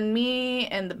close, and then me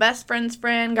and the best friend's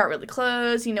friend got really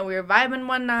close. You know, we were vibing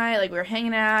one night, like, we were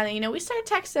hanging out, and, you know, we started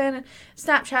texting and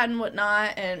Snapchat and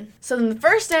whatnot, and so then the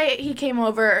first day he came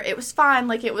over, it was fine,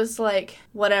 like, it was, like,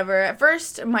 whatever. At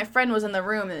first, my friend was in the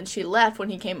room, and then she left when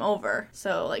he came over,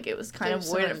 so, like, it was kind of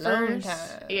weird at first.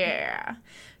 Yeah.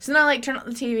 So then I, like, turned on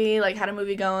the TV, like, had a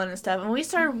movie going and stuff, and we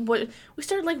started,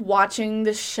 like, watching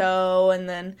this show, and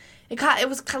then it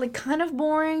was kind of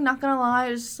boring, not gonna lie.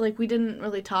 It was, like, we didn't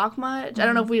really talk much. I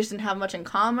don't know if we just didn't have much in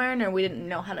common, or we didn't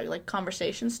know how to, like,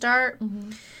 conversation start.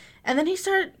 And then he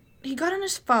got on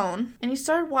his phone, and he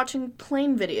started watching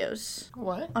plane videos.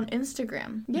 What? On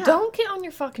Instagram. Yeah. Don't get on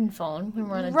your fucking phone when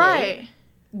we're on a date. Right.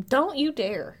 Don't you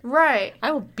dare. Right.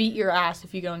 I will beat your ass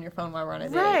if you get on your phone while we're on a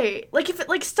date. Right. Like, if it,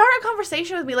 like, start a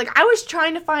conversation with me. Like, I was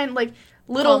trying to find, like,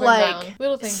 little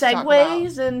things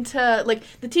segues into, like,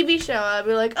 the TV show. I'd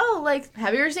be like, "Oh, like,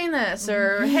 have you ever seen this?"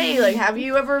 Or, "Hey, like, have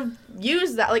you ever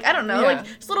used that?" Like, I don't know. Yeah. Like,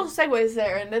 just little segues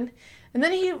there. And then when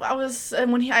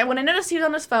I noticed he was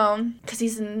on his phone, because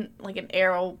he's in, like, an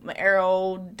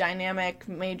aerodynamic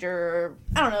major,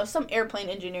 I don't know, some airplane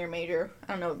engineer major.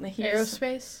 I don't know.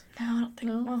 Aerospace? No, I don't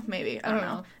think. No? Well, maybe. I don't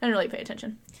know. I didn't really pay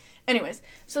attention. Anyways,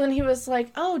 so then he was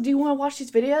like, "Oh, do you want to watch these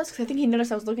videos?" Because I think he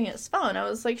noticed I was looking at his phone. I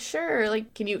was like, "Sure.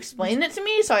 Like, can you explain it to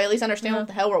me so I at least understand what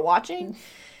the hell we're watching?"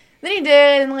 Then he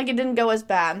did, and, like, it didn't go as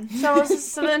bad.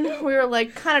 So then we were,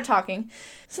 like, kind of talking.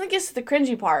 So I guess the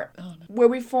cringy part, where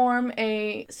we form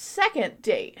a second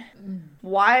date.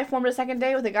 Why I formed a second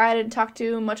date with a guy I didn't talk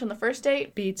to much on the first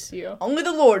date? Beats you. Only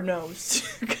the Lord knows.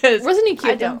 Because Wasn't he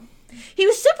cute, I don't. He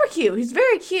was super cute. He's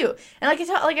very cute. And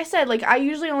like I said, like, I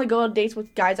usually only go on dates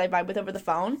with guys I vibe with over the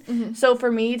phone. Mm-hmm. So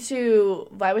for me to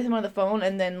vibe with him on the phone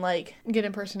and then, like, Get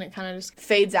in person, it kind of just...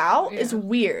 fades out is Yeah.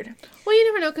 weird. Well, you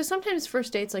never know, because sometimes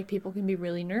first dates, like, people can be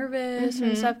really nervous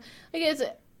and stuff. Like, it's...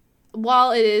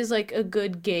 While it is, like, a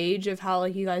good gauge of how,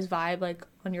 like, you guys vibe, like,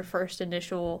 on your first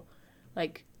initial,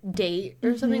 like, date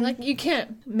or something, like, you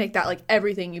can't make that, like,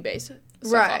 everything you base it.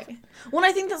 Right. Well,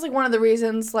 I think that's, like, one of the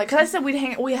reasons, like, because I said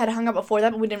we had hung out before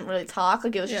that, but we didn't really talk.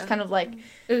 Like, it was just kind of, like...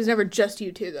 It was never just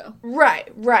you two, though.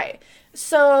 Right.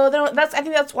 So, I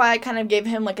think that's why I kind of gave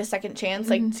him, like, a second chance,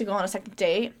 like, to go on a second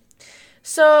date.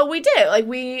 So, we did. Like,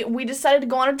 we decided to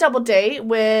go on a double date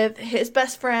with his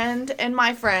best friend and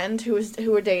my friend who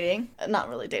were dating. Not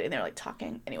really dating, they were, like,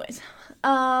 talking. Anyways.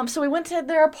 So we went to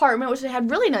their apartment, which they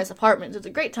had really nice apartments. It was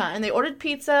a great time. They ordered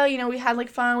pizza. You know, we had, like,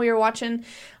 fun. We were watching,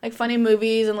 like, funny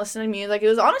movies and listening to music. It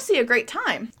was honestly a great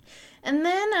time. And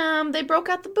then they broke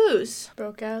out the booze.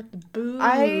 Broke out the booze.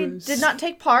 I did not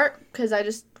take part because I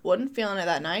just wasn't feeling it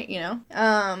that night, you know.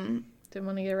 Didn't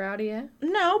want to get rowdy yet?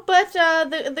 No, but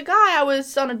the guy I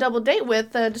was on a double date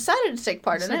with decided to take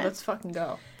part in it. Let's fucking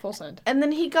go. Full send. And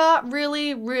then he got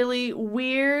really, really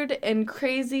weird and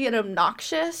crazy and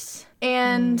obnoxious.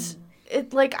 And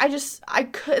it's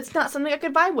not something I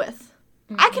could vibe with.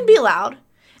 I can be loud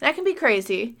and I can be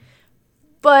crazy.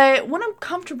 But when I'm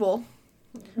comfortable,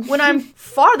 when I'm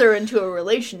farther into a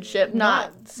relationship,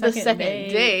 not the second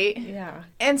date. Yeah.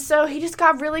 And so he just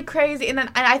got really crazy. And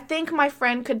I think my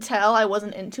friend could tell I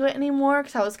wasn't into it anymore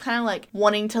because I was kind of, like,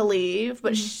 wanting to leave.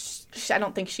 But I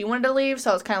don't think she wanted to leave, so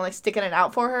I was kind of, like, sticking it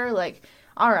out for her. Like,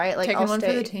 all right, like, Taking I'll one stay.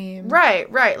 for the team.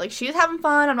 Right. Like, she's having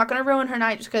fun. I'm not going to ruin her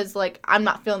night just because, like, I'm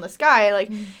not feeling this guy.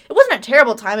 Like, it wasn't a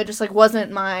terrible time. It just, like,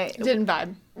 wasn't my... Didn't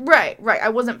vibe. Right. I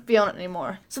wasn't feeling it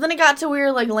anymore. So then it got to we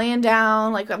were, like, laying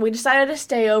down. Like, we decided to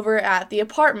stay over at the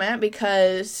apartment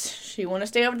because she wanted to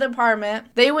stay over at the apartment.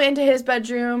 They went into his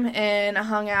bedroom and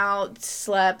hung out,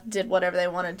 slept, did whatever they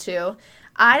wanted to.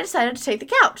 I decided to take the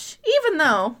couch. Even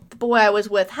though the boy I was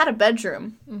with had a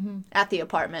bedroom at the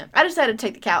apartment, I decided to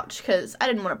take the couch because I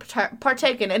didn't want to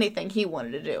partake in anything he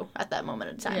wanted to do at that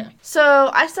moment in time. Yeah. So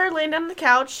I started laying down on the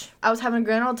couch. I was having a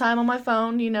grand old time on my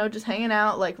phone, you know, just hanging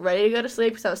out, like, ready to go to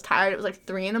sleep because I was tired. It was like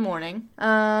 3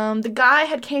 a.m. The guy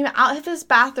had came out of his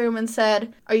bathroom and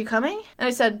said, "Are you coming?" And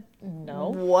I said, "No."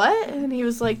 "What?" And he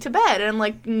was like, "To bed." And I'm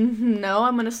like, "No,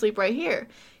 I'm going to sleep right here."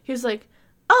 He was like,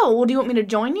 "Oh, well, do you want me to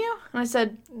join you?" And I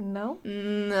said, No.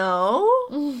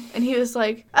 And he was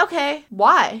like, "Okay,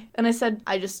 why?" And I said,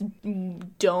 I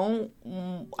don't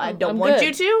want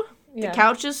you to. Yeah. The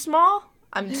couch is small.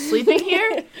 I'm sleeping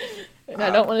here. And I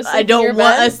don't want to sleep I don't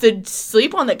want us to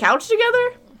sleep on the couch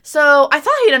together. So I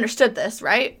thought he'd understood this,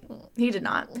 right? He did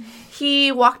not.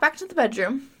 He walked back to the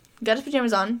bedroom, got his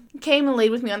pajamas on, came and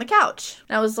laid with me on the couch.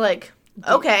 And I was like,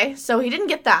 okay, so he didn't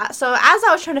get that. So as I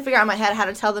was trying to figure out in my head how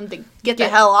to tell them to get the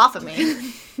hell off of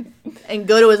me and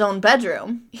go to his own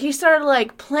bedroom, he started,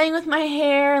 like, playing with my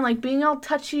hair and, like, being all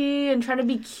touchy and trying to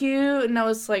be cute. And I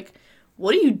was like,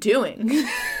 "What are you doing?"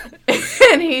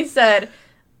 And he said,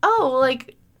 "Oh,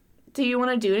 like, do you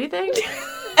want to do anything?"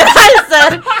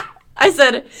 And I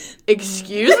said,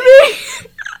 "Excuse me?"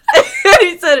 And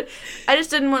he said, "I just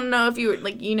didn't want to know if you were,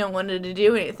 like, wanted to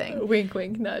do anything." Wink,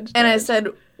 wink, nudge. And I said,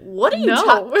 "What are you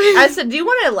talking?" I said, "Do you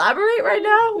want to elaborate right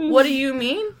now? What do you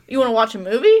mean? You want to watch a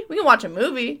movie? We can watch a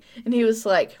movie." And he was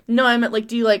like, "No, I meant, like,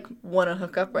 do you, like, want to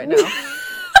hook up right now?"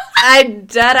 I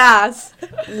dead ass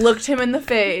looked him in the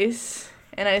face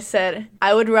and I said,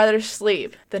 "I would rather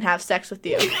sleep than have sex with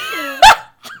you."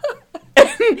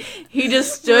 He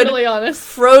just stood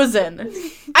frozen.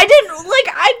 I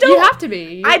don't. You have to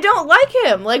be. I don't like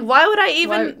him. Like, why would I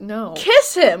even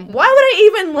kiss him? Why would I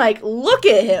even, like, look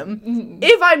at him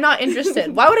if I'm not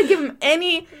interested? Why would I give him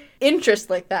any interest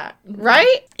like that?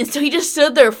 Right? And so he just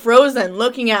stood there frozen,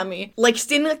 looking at me, like,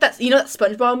 standing like that. You know that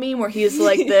SpongeBob meme where he's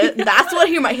like this? That's what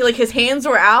he like. His hands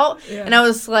were out, and I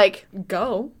was like,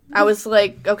 "Go." I was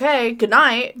like, "Okay, good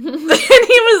night." And he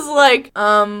was like,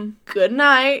 "Good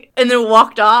night," and then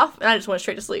walked off, and I just went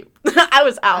straight to sleep. I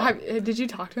was out. Did you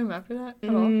talk to him after that at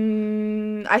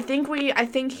all? I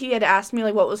think he had asked me,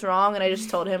 like, what was wrong, and I just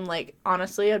told him, like,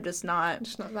 honestly, I'm just not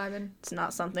vibing. It's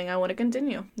not something I want to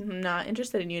continue. I'm not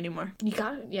interested in you anymore. You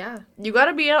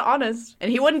gotta be honest.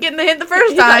 And he wasn't getting the hint the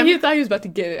first time. He thought he was about to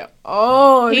get it.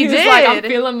 Oh, he was did. Like, I'm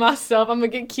feeling myself. I'm gonna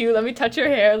get cute. Let me touch your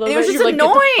hair a little bit. It was just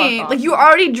annoying. Like, you were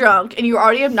already drunk, and you were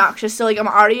already obnoxious, so, like, I'm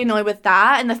already annoyed with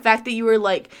that, and the fact that you were,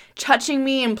 like, touching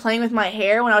me and playing with my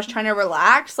hair when I was trying to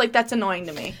relax, like, that's annoying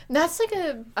to me. That's like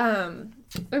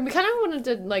we kind of wanted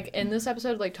to, like, end this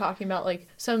episode, like, talking about, like,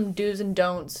 some do's and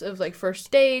don'ts of, like, first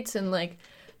dates and, like,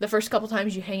 the first couple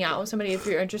times you hang out with somebody if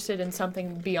you're interested in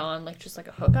something beyond, like, just, like,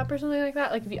 a hookup or something like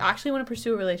that. Like, if you actually want to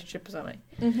pursue a relationship with somebody.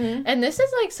 Mm-hmm. And this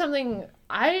is, like, something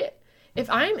if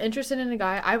I'm interested in a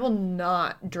guy, I will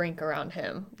not drink around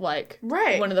him, like,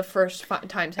 one of the first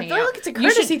times hanging out. I feel like it's a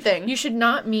courtesy thing. You should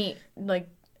not meet, like,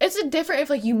 it's different if,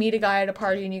 like, you meet a guy at a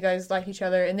party and you guys like each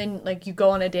other and then, like, you go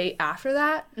on a date after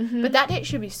that. Mm-hmm. But that date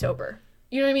should be sober.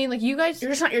 You know what I mean? Like, you guys... You're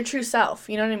just not your true self.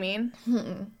 You know what I mean?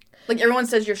 Mm-mm. Like, everyone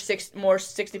says you're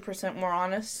 60% more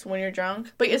honest when you're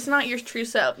drunk. But it's not your true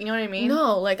self. You know what I mean?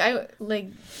 No.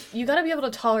 You gotta be able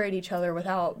to tolerate each other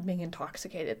without being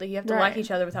intoxicated. Like, you have to like each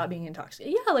other without being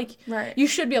intoxicated. Yeah, like, you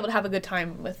should be able to have a good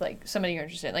time with, like, somebody you're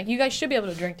interested in. Like, you guys should be able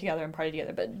to drink together and party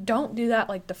together. But don't do that,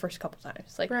 like, the first couple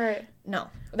times. Like, no.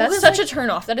 That's such a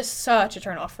turnoff. That is such a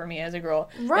turnoff for me as a girl.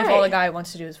 Right. If all the guy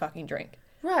wants to do is fucking drink.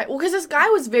 Right. Well, because this guy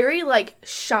was very, like,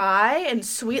 shy and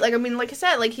sweet. Like, I mean, like I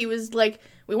said, like, he was, like...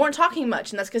 We weren't talking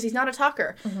much, and that's because he's not a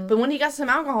talker. Mm-hmm. But when he got some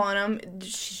alcohol in him,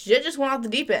 shit just went off the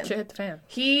deep end. Shit hit the fan.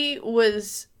 He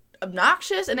was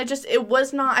obnoxious, and it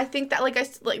was not, I think that, like,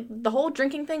 the whole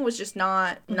drinking thing was just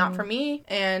not for me,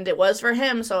 and it was for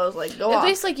him, so I was like, go off. At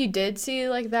least, like, you did see,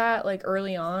 like, that, like,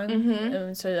 early on,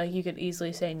 and so, like, you could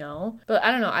easily say no. But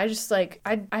I don't know, I just, like,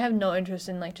 I have no interest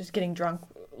in, like, just getting drunk,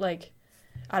 like...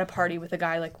 at a party with a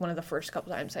guy, like, one of the first couple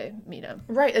times I meet him.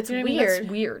 Right, it's weird. I mean? That's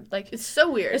weird. Like, it's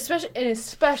so weird.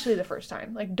 Especially the first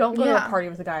time. Like, don't go to a party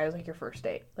with a guy as, like, your first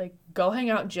date. Like, go hang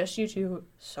out just you two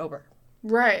sober.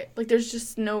 Right. Like, there's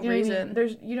just no reason. I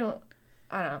mean?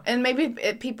 I don't know. And maybe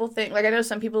people think, like, I know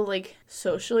some people, like,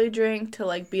 socially drink to,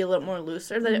 like, be a little more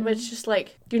looser, but it's just,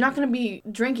 like, you're not going to be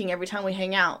drinking every time we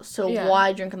hang out, so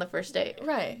why drink on the first date?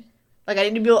 Right. Like, I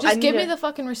need to be able... Just give me the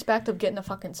fucking respect of getting a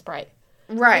fucking Sprite.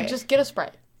 Right. Like, just get a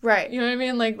Sprite. Right. You know what I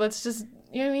mean? Like, let's just,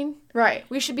 you know what I mean? Right.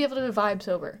 We should be able to vibe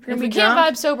sober. If we can't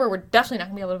vibe sober, we're definitely not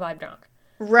going to be able to vibe drunk.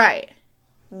 Right.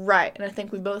 Right. And I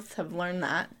think we both have learned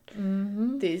that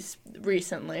these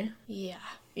recently. Yeah.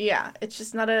 Yeah. It's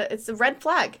just not it's a red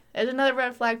flag. It's another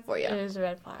red flag for you. It is a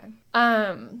red flag.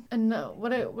 And no,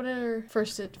 what are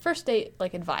first date,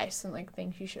 like, advice and, like,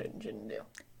 things you should and shouldn't do?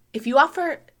 If you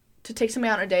offer to take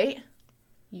somebody on a date,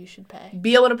 you should pay.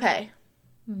 Be able to pay.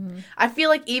 Mm-hmm. I feel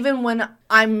like even when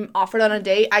I'm offered on a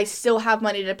date, I still have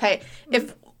money to pay.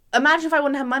 Imagine if I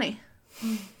wouldn't have money.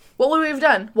 What would we have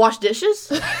done? Wash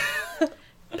dishes?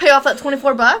 Pay off that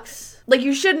 $24? Like,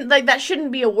 you shouldn't, like, that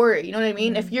shouldn't be a worry, you know what I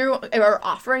mean? Mm-hmm. If you are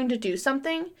offering to do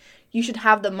something, you should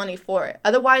have the money for it.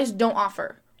 Otherwise, don't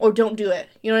offer. Or don't do it.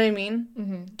 You know what I mean?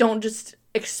 Mm-hmm. Don't just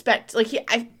expect, like,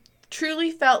 I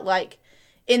truly felt like,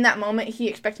 in that moment, he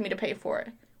expected me to pay for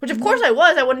it. Which, of course, I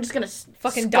was. I wasn't just going to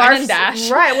fucking dine and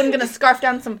dash. Right. I wasn't going to scarf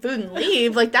down some food and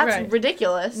leave. Like, that's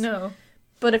ridiculous. No.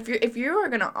 But if you are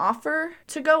going to offer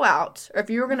to go out, or if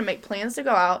you are going to make plans to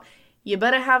go out, you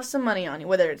better have some money on you.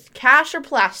 Whether it's cash or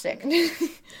plastic.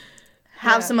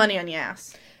 Have some money on your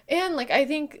ass. And, like, I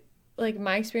think, like,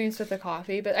 my experience with the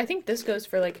coffee, but I think this goes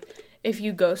for, like, if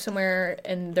you go somewhere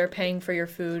and they're paying for your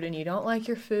food and you don't like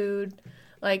your food...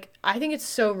 Like, I think it's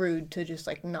so rude to just,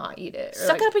 like, not eat it.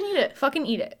 Suck it up and eat it. Fucking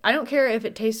eat it. I don't care if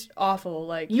it tastes awful,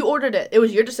 like... You ordered it. It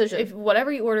was your decision. If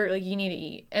whatever you order, like, you need to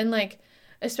eat. And, like,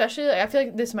 especially, like, I feel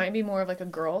like this might be more of, like, a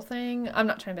girl thing. I'm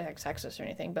not trying to be, like, sexist or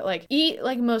anything, but, like, eat,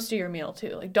 like, most of your meal,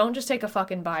 too. Like, don't just take a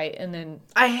fucking bite and then...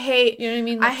 I hate... You know what I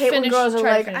mean? Like, I hate when girls are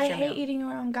like, I hate eating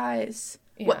around guys.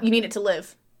 Yeah. What, you need it to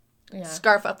live. Yeah.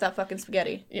 Scarf up that fucking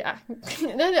spaghetti. Yeah.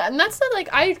 And that's not, like,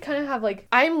 I kind of have, like,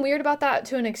 I'm weird about that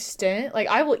to an extent. Like,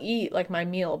 I will eat, like, my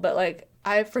meal, but, like,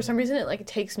 for some reason, it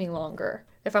takes me longer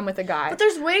if I'm with a guy. But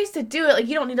there's ways to do it. Like,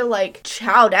 you don't need to, like,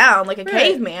 chow down like a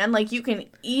caveman. Like, you can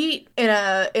eat in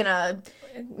a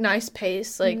nice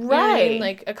pace. Like, you know what I mean?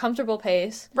 Like, a comfortable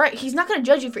pace. Right. He's not going to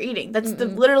judge you for eating. That's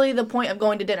literally the point of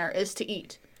going to dinner, is to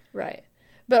eat. Right.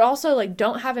 But also, like,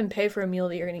 don't have him pay for a meal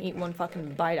that you're going to eat one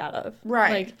fucking bite out of.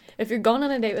 Right. Like, if you're going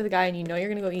on a date with a guy and you know you're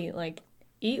going to go eat, like,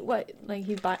 eat what, like,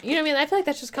 he's buying. You know what I mean? I feel like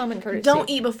that's just common courtesy. Don't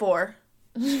eat before.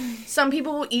 Some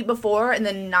people will eat before and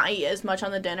then not eat as much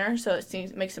on the dinner, so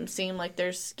it makes them seem like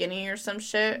they're skinny or some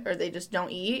shit, or they just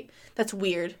don't eat. That's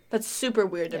weird. That's super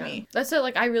weird to me. That's it.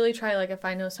 Like, I really try, like, if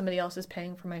I know somebody else is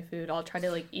paying for my food, I'll try to,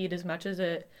 like, eat as much as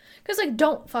it... Because, like,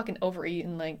 don't fucking overeat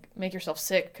and, like, make yourself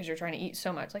sick because you're trying to eat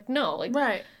so much. Like, no. Like,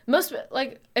 right. Most...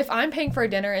 Like, if I'm paying for a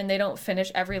dinner and they don't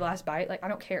finish every last bite, like, I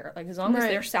don't care. Like, as long as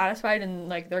they're satisfied and,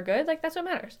 like, they're good, like, that's what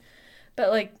matters.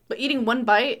 But eating one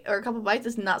bite or a couple bites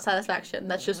is not satisfaction.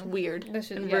 That's just weird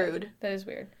rude. That is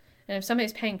weird. And if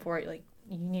somebody's paying for it, like,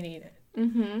 you need to eat it.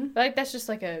 Mm-hmm. But, like, that's just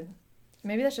like a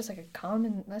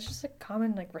common,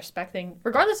 like, respect thing,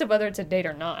 regardless of whether it's a date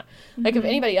or not. Mm-hmm. Like, if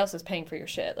anybody else is paying for your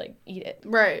shit, like, eat it.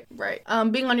 Right.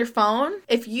 Being on your phone,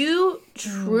 if you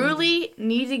truly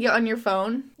need to get on your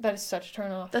phone... That is such a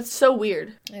turn off. That's so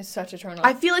weird. It's such a turn off.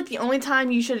 I feel like the only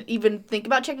time you should even think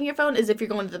about checking your phone is if you're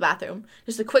going to the bathroom.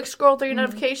 Just a quick scroll through your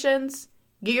notifications,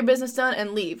 get your business done,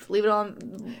 and leave. Leave it on.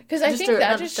 Because I think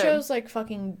that just shows, like,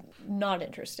 fucking not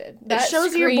interested. That it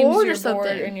shows you're bored or something.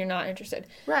 Bored and you're not interested.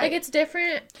 Right. Like, it's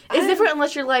different. It's different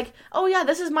unless you're like, oh, yeah,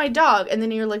 this is my dog. And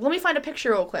then you're like, let me find a picture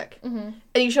real quick. Mm-hmm.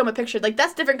 And you show them a picture. Like,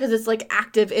 that's different because it's, like,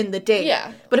 active in the day.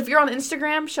 Yeah. But if you're on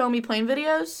Instagram showing me playing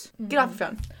videos, get off your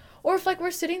phone. Or if, like, we're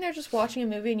sitting there just watching a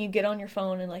movie and you get on your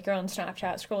phone and, like, you're on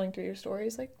Snapchat scrolling through your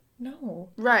stories, like, no.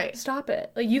 Right. Stop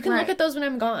it. Like, you can look at those when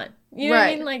I'm gone. You know what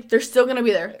I mean? Like, they're still going to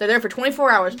be there. They're there for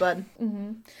 24 hours, bud.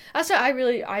 Mm-hmm. That's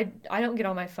why I don't get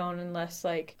on my phone unless,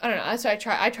 like, I don't know. That's why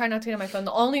I try not to get on my phone.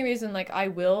 The only reason, like, I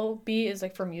will be is,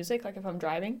 like, for music. Like, if I'm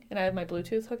driving and I have my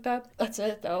Bluetooth hooked up. That's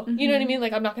it, though. Mm-hmm. You know what I mean?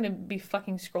 Like, I'm not going to be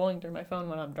fucking scrolling through my phone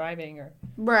when I'm driving or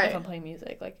if I'm playing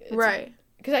music. Like, it's,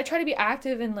 because I try to be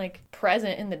active and, like,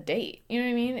 present in the date. You know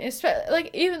what I mean? It's,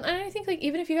 like, and I think, like,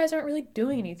 even if you guys aren't really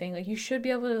doing anything, like, you should be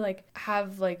able to, like,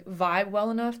 have, like, vibe well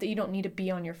enough that you don't need to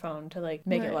be on your phone to, like,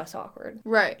 make it less awkward.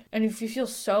 Right. And if you feel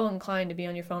so inclined to be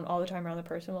on your phone all the time around the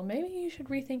person, well, maybe you should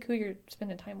rethink who you're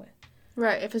spending time with.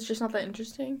 Right, if it's just not that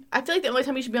interesting. I feel like the only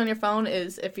time you should be on your phone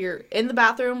is if you're in the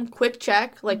bathroom, quick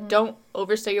check. Like, don't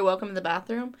overstay your welcome in the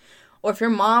bathroom. Or if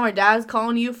your mom or dad's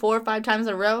calling you 4 or 5 times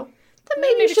in a row, then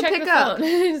maybe you should pick up.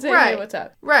 Say, hey, what's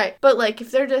up? Right. But, like,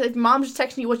 if mom's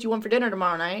texting you what you want for dinner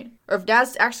tomorrow night, or if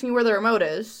dad's asking you where the remote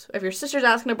is, or if your sister's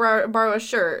asking to borrow a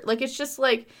shirt, like, it's just,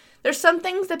 like, there's some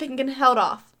things that can get held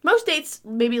off. Most dates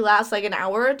maybe last, like, an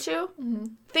hour or two. Mm-hmm.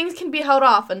 Things can be held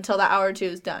off until that hour or two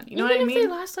is done. You know what I mean? Even if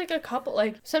they last, like, a couple,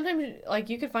 like, sometimes, like,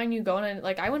 you could find you going on,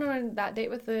 like, I went on that date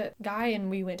with the guy,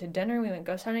 and we went to dinner, we went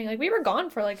ghost hunting. Like, we were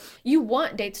gone for, like, you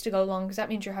want dates to go long, because that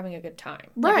means you're having a good time.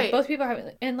 Right. Like, if both people are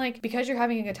having, and, like, because you're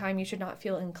having a good time, you should not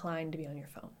feel inclined to be on your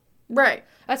phone. Right.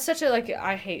 That's such a, like,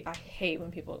 I hate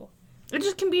when people... It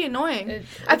just can be annoying.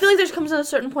 I feel like there comes a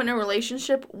certain point in a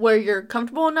relationship where you're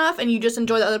comfortable enough and you just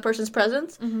enjoy the other person's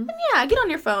presence. Mm-hmm. And yeah, get on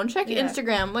your phone, check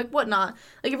Instagram, like whatnot.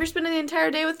 Like if you're spending the entire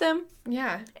day with them,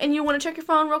 and you want to check your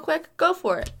phone real quick, go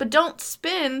for it. But don't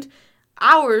spend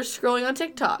hours scrolling on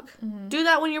TikTok. Mm-hmm. Do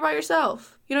that when you're by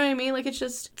yourself. You know what I mean? Like,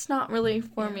 it's not really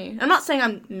for me. I'm not saying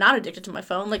I'm not addicted to my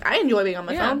phone. Like, I enjoy being on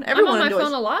my phone. Everyone enjoys. I'm on my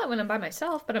phone a lot when I'm by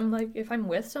myself, but I'm like, if I'm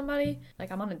with somebody,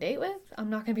 like I'm on a date with, I'm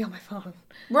not going to be on my phone.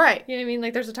 Right. You know what I mean?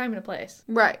 Like, there's a time and a place.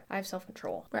 Right. I have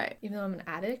self-control. Right. Even though I'm an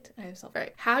addict, I have self-control.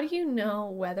 Right. How do you know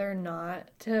whether or not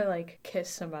to, like, kiss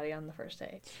somebody on the first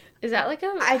date? Is that, like,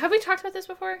 have we talked about this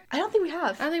before? I don't think we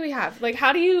have. I don't think we have. Like,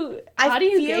 how do you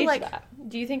gauge like, that?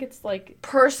 Do you think it's, like...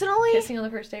 Personally... Kissing on the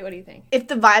first date? What do you think? If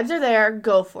the vibes are there,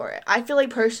 go for it. I feel like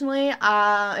personally,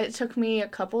 it took me a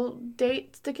couple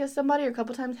dates to kiss somebody or a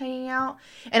couple times hanging out,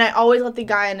 and I always let the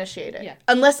guy initiate it. Yeah.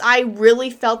 Unless I really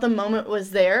felt the moment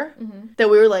was there, that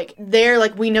we were, like, there,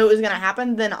 like, we knew it was gonna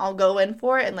happen, then I'll go in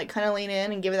for it and, like, kind of lean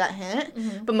in and give it that hint.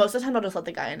 Mm-hmm. But most of the time, I'll just let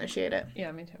the guy initiate it.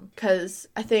 Yeah, me too. Because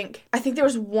I think there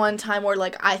was one time where,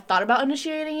 like, I thought about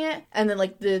initiating it, and then,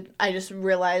 like, I just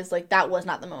realized, like, that was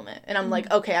not the moment. And I'm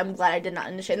like, okay, I'm glad I did not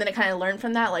initiate. And then I kind of learned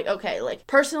from that, like, okay, like,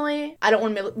 personally, I don't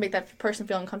want to make that person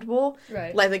feel uncomfortable.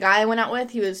 Right. Like, the guy I went out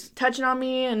with, he was touching on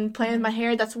me and playing with my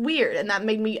hair. That's weird. And that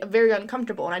made me very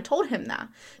uncomfortable. And I told him that.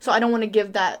 So I don't want to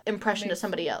give that impression to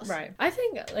somebody else. Right. I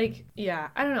think, like, yeah,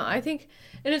 I don't know. I think,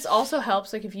 and it also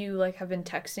helps, like, if you, like, have been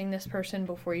texting this person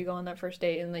before you go on that first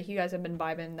date and, like, you guys have been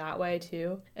vibing that way,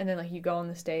 too. And then, like, you go on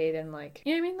this date and, like,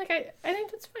 you know what I mean? Like, I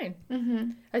think that's fine.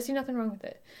 Mm-hmm. I see nothing wrong with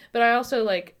it. But I also,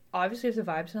 like, obviously if the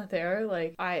vibe's not there,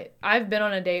 like, I've been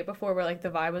on a date before where, like, the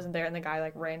vibe wasn't there and the guy,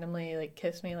 like, randomly, like,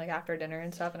 kissed me, like, after dinner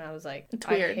and stuff, and I was like, it's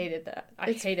weird. I hated that.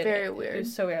 It's very weird. It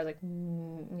was so weird. I was like,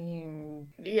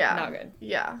 yeah. Not good.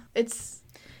 Yeah. It's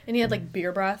And he had, like,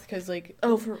 beer breath, because, like...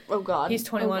 Oh, God. He's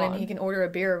 21 and he can order a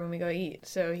beer when we go eat,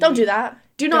 so... Don't do that.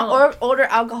 Do not order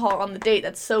alcohol on the date.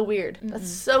 That's so weird. Mm-hmm. That's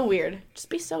so weird. Just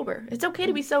be sober. It's okay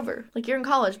to be sober. Like, you're in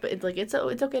college, but it's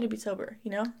okay to be sober,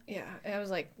 you know? Yeah. And I was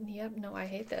like, yep, no, I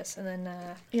hate this. And then,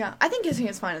 Yeah, I think kissing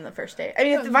is fine in the first date. I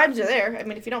mean, if the vibes are there, I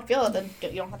mean, if you don't feel it, then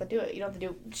you don't have to do it. You don't have to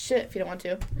do shit if you don't want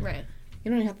to. Right.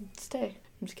 You don't even have to stay.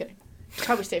 I'm just kidding.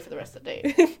 Probably stay for the rest of the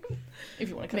date. If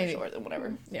you want to cut it short, then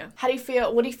whatever. Yeah.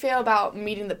 What do you feel about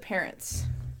meeting the parents?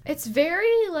 It's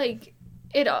very, like...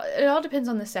 It all depends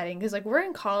on the setting, because, like, we're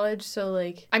in college, so,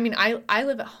 like, I mean, I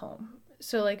live at home,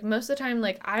 so, like, most of the time,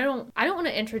 like, I don't want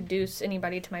to introduce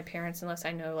anybody to my parents unless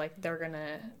I know, like, they're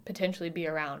gonna potentially be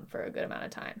around for a good amount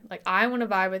of time. Like, I want to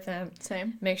vibe with them.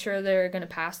 Same. Make sure they're gonna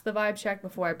pass the vibe check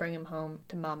before I bring them home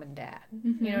to mom and dad.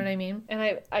 Mm-hmm. You know what I mean?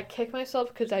 And I kick myself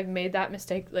because I've made that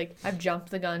mistake. Like, I've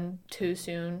jumped the gun too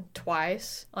soon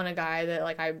twice on a guy that,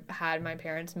 like, I had my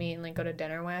parents meet and, like, go to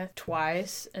dinner with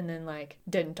twice, and then, like,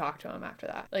 didn't talk to him after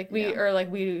that. Like,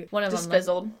 one of just them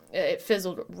fizzled. Like, it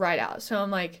fizzled right out. So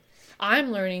I'm like,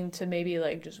 I'm learning to maybe,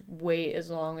 like, just wait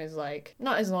as long as, like,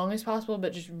 not as long as possible,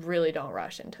 but just really don't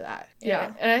rush into that.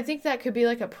 Yeah. And I think that could be,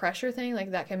 like, a pressure thing.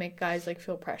 Like, that can make guys, like,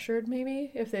 feel pressured,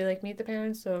 maybe, if they, like, meet the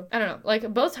parents. So, I don't know.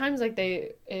 Like, both times, like,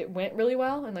 it went really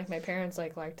well, and, like, my parents,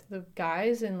 like, liked the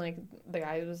guys, and, like, the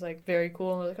guy was, like, very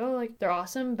cool, and was like, oh, like, they're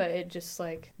awesome, but it just,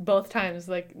 like, both times,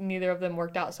 like, neither of them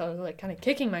worked out, so I was, like, kind of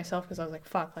kicking myself, because I was like,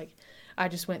 fuck, like, I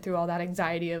just went through all that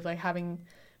anxiety of, like, having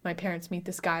my parents meet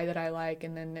this guy that I like,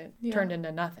 and then it turned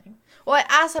into nothing. Well, I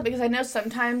asked that because I know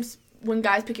sometimes when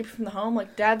guys pick you up from the home,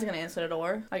 like, dad's gonna answer the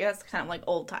door. Like, that's kind of like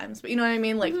old times, but you know what I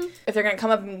mean? Like, if they're gonna come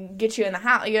up and get you in the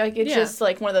house, like, it's just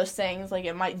like one of those things. Like,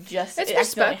 it might just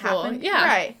accidentally happen. Yeah,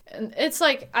 right. And it's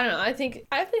like, I don't know. I think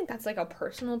that's like a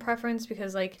personal preference,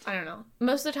 because, like, I don't know.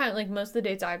 Most of the time, like, most of the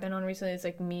dates I've been on recently, it's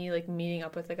like me, like, meeting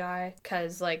up with a guy,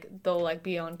 because, like, they'll, like,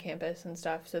 be on campus and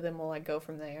stuff. So then we'll, like, go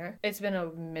from there. It's been a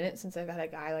minute since I've had a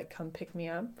guy, like, come pick me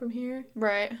up from here.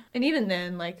 Right. And even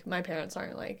then, like, my parents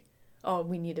aren't like, oh,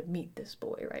 we need to meet this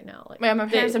boy right now. Like, yeah, my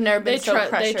parents have never been so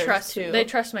pressured. They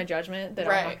trust my judgment that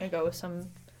I'm not going to go with some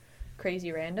crazy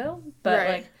rando. But,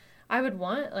 like, I would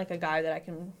want, like, a guy that I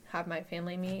can have my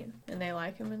family meet and they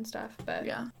like him and stuff. But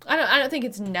yeah, I don't think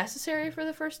it's necessary for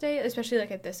the first date, especially,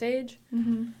 like, at this age.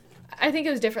 Mm-hmm. I think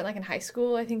it was different, like, in high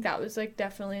school. I think that was, like,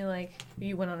 definitely, like,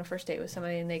 you went on a first date with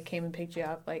somebody and they came and picked you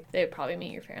up. Like, they would probably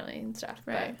meet your family and stuff.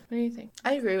 Right. But what do you think?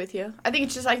 I agree with you. I think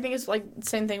it's, like, the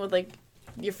same thing with, like,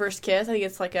 your first kiss. I think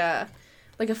it's, like, a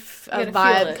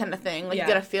vibe kind of thing. Like, you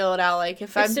gotta feel it out. Like,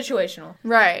 if it's situational.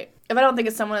 Right. If I don't think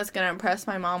it's someone that's gonna impress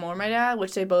my mom or my dad,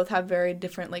 which they both have very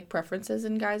different, like, preferences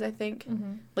in guys, I think.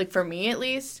 Mm-hmm. Like, for me, at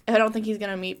least. If I don't think he's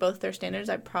gonna meet both their standards,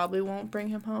 I probably won't bring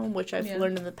him home, which I've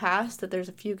learned in the past that there's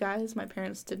a few guys my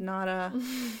parents did not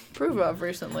approve of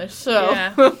recently. So,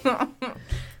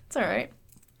 it's alright.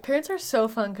 Parents are so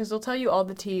fun, because they'll tell you all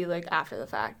the tea, like, after the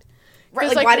fact.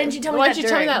 Right, like, why didn't you tell me that? Why did you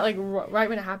tell me that, like, right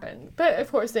when it happened? But,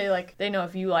 of course, they know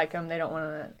if you like them, they don't want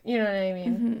to, you know what I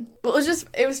mean? Mm-hmm. Well,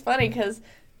 it was funny, because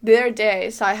the other day,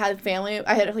 so I had,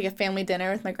 like, a family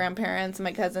dinner with my grandparents and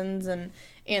my cousins and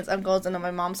aunts, uncles, and then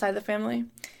my mom's side of the family.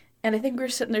 And I think we were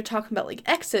sitting there talking about, like,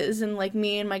 exes and, like,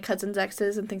 me and my cousin's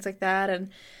exes and things like that. And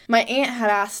my aunt had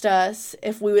asked us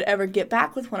if we would ever get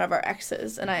back with one of our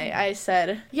exes. And I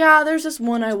said, yeah, there's this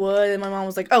one I would. And my mom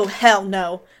was like, oh, hell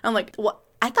no. I'm like, what?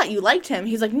 I thought you liked him.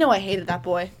 He's like, no, I hated that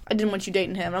boy. I didn't want you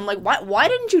dating him. And I'm like, why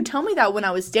didn't you tell me that when I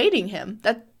was dating him?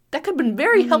 That could have been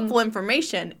very helpful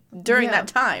information during that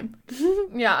time.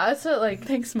 Yeah, that's what, like...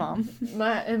 Thanks, Mom.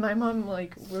 My mom,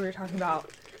 like, we were talking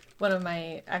about one of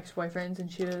my ex-boyfriends,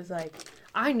 and she was like,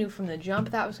 I knew from the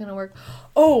jump that was going to work.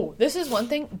 Oh, this is one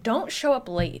thing. Don't show up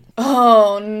late.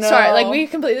 Oh, no. Sorry, like, we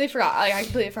completely forgot. Like, I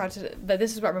completely forgot but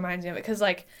this is what reminds me of it. Because,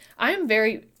 like, I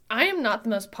am not the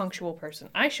most punctual person.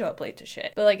 I show up late to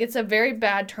shit. But, like, it's a very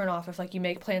bad turnoff if, like, you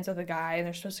make plans with a guy and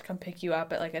they're supposed to come pick you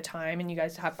up at, like, a time and you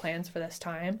guys have plans for this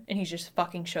time and he just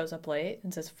fucking shows up late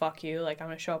and says, fuck you, like, I'm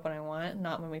gonna show up when I want,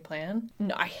 not when we plan.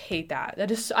 No, I hate that. I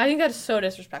think that is so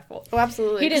disrespectful. Oh,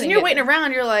 absolutely. Because you're waiting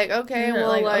around, you're like, okay, well,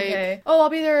 like... Okay. Oh, I'll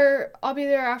be there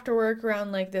after work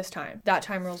around, like, this time. That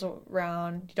time rolls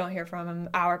around, you don't hear from him,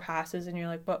 hour passes, and you're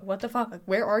like, what the fuck? Like,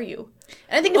 where are you?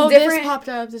 And I think it's different. This popped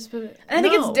up, and I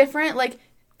think it's different, like,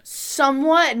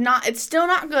 somewhat not, it's still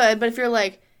not good, but if you're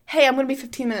like, hey, I'm going to be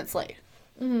 15 minutes late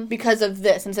because of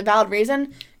this, and it's a valid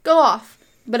reason, go off.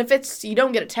 But if it's, you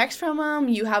don't get a text from them,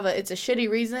 it's a shitty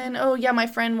reason, oh, yeah, my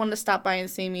friend wanted to stop by and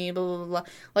see me, blah, blah, blah.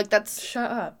 Like, that's... Shut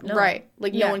up. No. Right.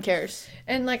 Like, no one cares.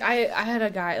 And, like, I had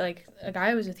a guy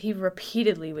I was with, he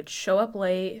repeatedly would show up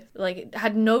late, like,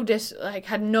 had no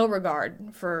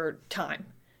regard for time.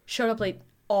 showed up late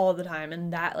all the time,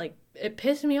 and that, like, it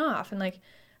pissed me off, and, like,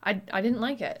 I didn't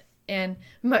like it. And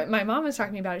my mom was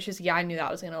talking to me about it. She's like, yeah, I knew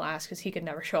that was going to last because he could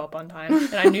never show up on time.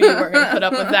 And I knew you weren't going to put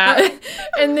up with that.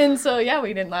 And then, so, yeah,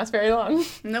 we didn't last very long.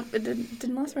 Nope, it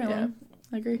didn't last very long.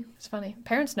 I agree. It's funny.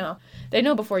 Parents know. They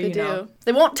know before you know.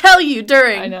 They won't tell you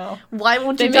during. I know. Why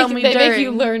won't you tell me during? They make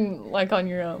you learn, like, on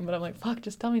your own. But I'm like, fuck,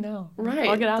 just tell me now. Right.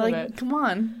 I'll get out like, of it. Come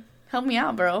on. Help me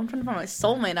out, bro. I'm trying to find my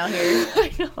soulmate out here.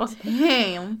 I know.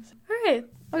 Damn. All right.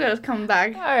 I gotta come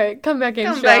back. All right. Come back in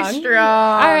strong. Come back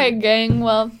strong. All right, gang.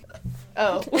 Well...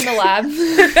 Oh, in the lab.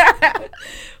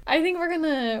 I think we're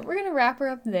gonna wrap her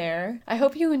up there. I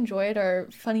hope you enjoyed our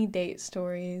funny date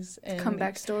stories and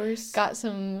comeback stories. Got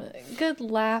some good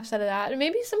laughs out of that, and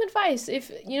maybe some advice. If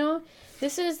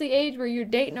this is the age where you're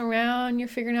dating around, you're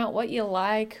figuring out what you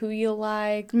like, who you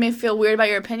like. You may feel weird about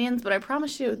your opinions, but I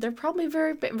promise you, they're probably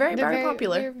very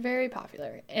popular. They're very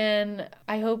popular, and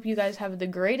I hope you guys have the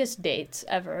greatest dates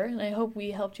ever. And I hope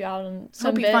we helped you out on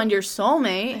some. Hope you find your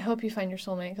soulmate. I hope you find your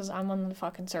soulmate because I'm on the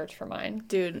fucking search for mine,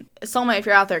 dude. Soulmate, if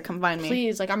you're out there, come find me.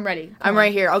 Please, like I'm ready. I'm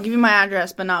right here. I'll give you my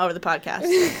address, but not over the podcast.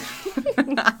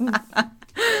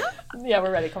 Yeah,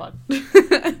 we're ready. Come on.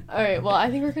 All right. Well,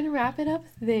 I think we're going to wrap it up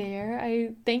there.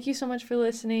 I thank you so much for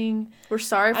listening. We're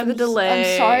sorry for the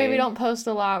delay. I'm sorry we don't post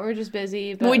a lot. We're just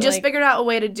busy. But we just figured out a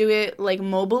way to do it, like,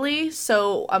 mobily.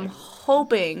 So I'm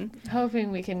hoping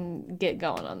we can get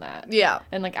going on that. Yeah.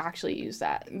 And, like, actually use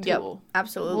that tool. Yep.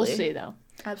 Absolutely. We'll see, though.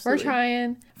 Absolutely. We're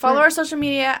trying. Follow our social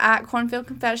media at Cornfield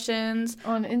Confessions.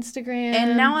 On Instagram.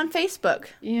 And now on Facebook.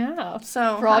 Yeah.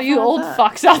 So for all you old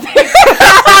fucks out there.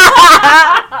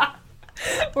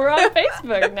 We're on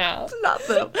Facebook now. Not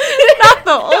the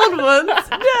old ones.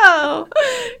 No.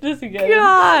 Just kidding.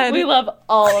 God. We love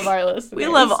all of our listeners. We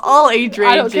love all age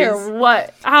ranges. I don't care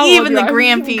what. Even the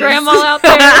grandpies. Grandma out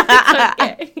there.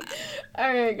 It's okay.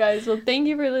 All right, guys. Well, thank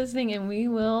you for listening, and we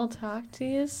will talk to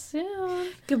you soon.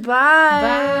 Goodbye.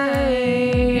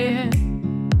 Bye.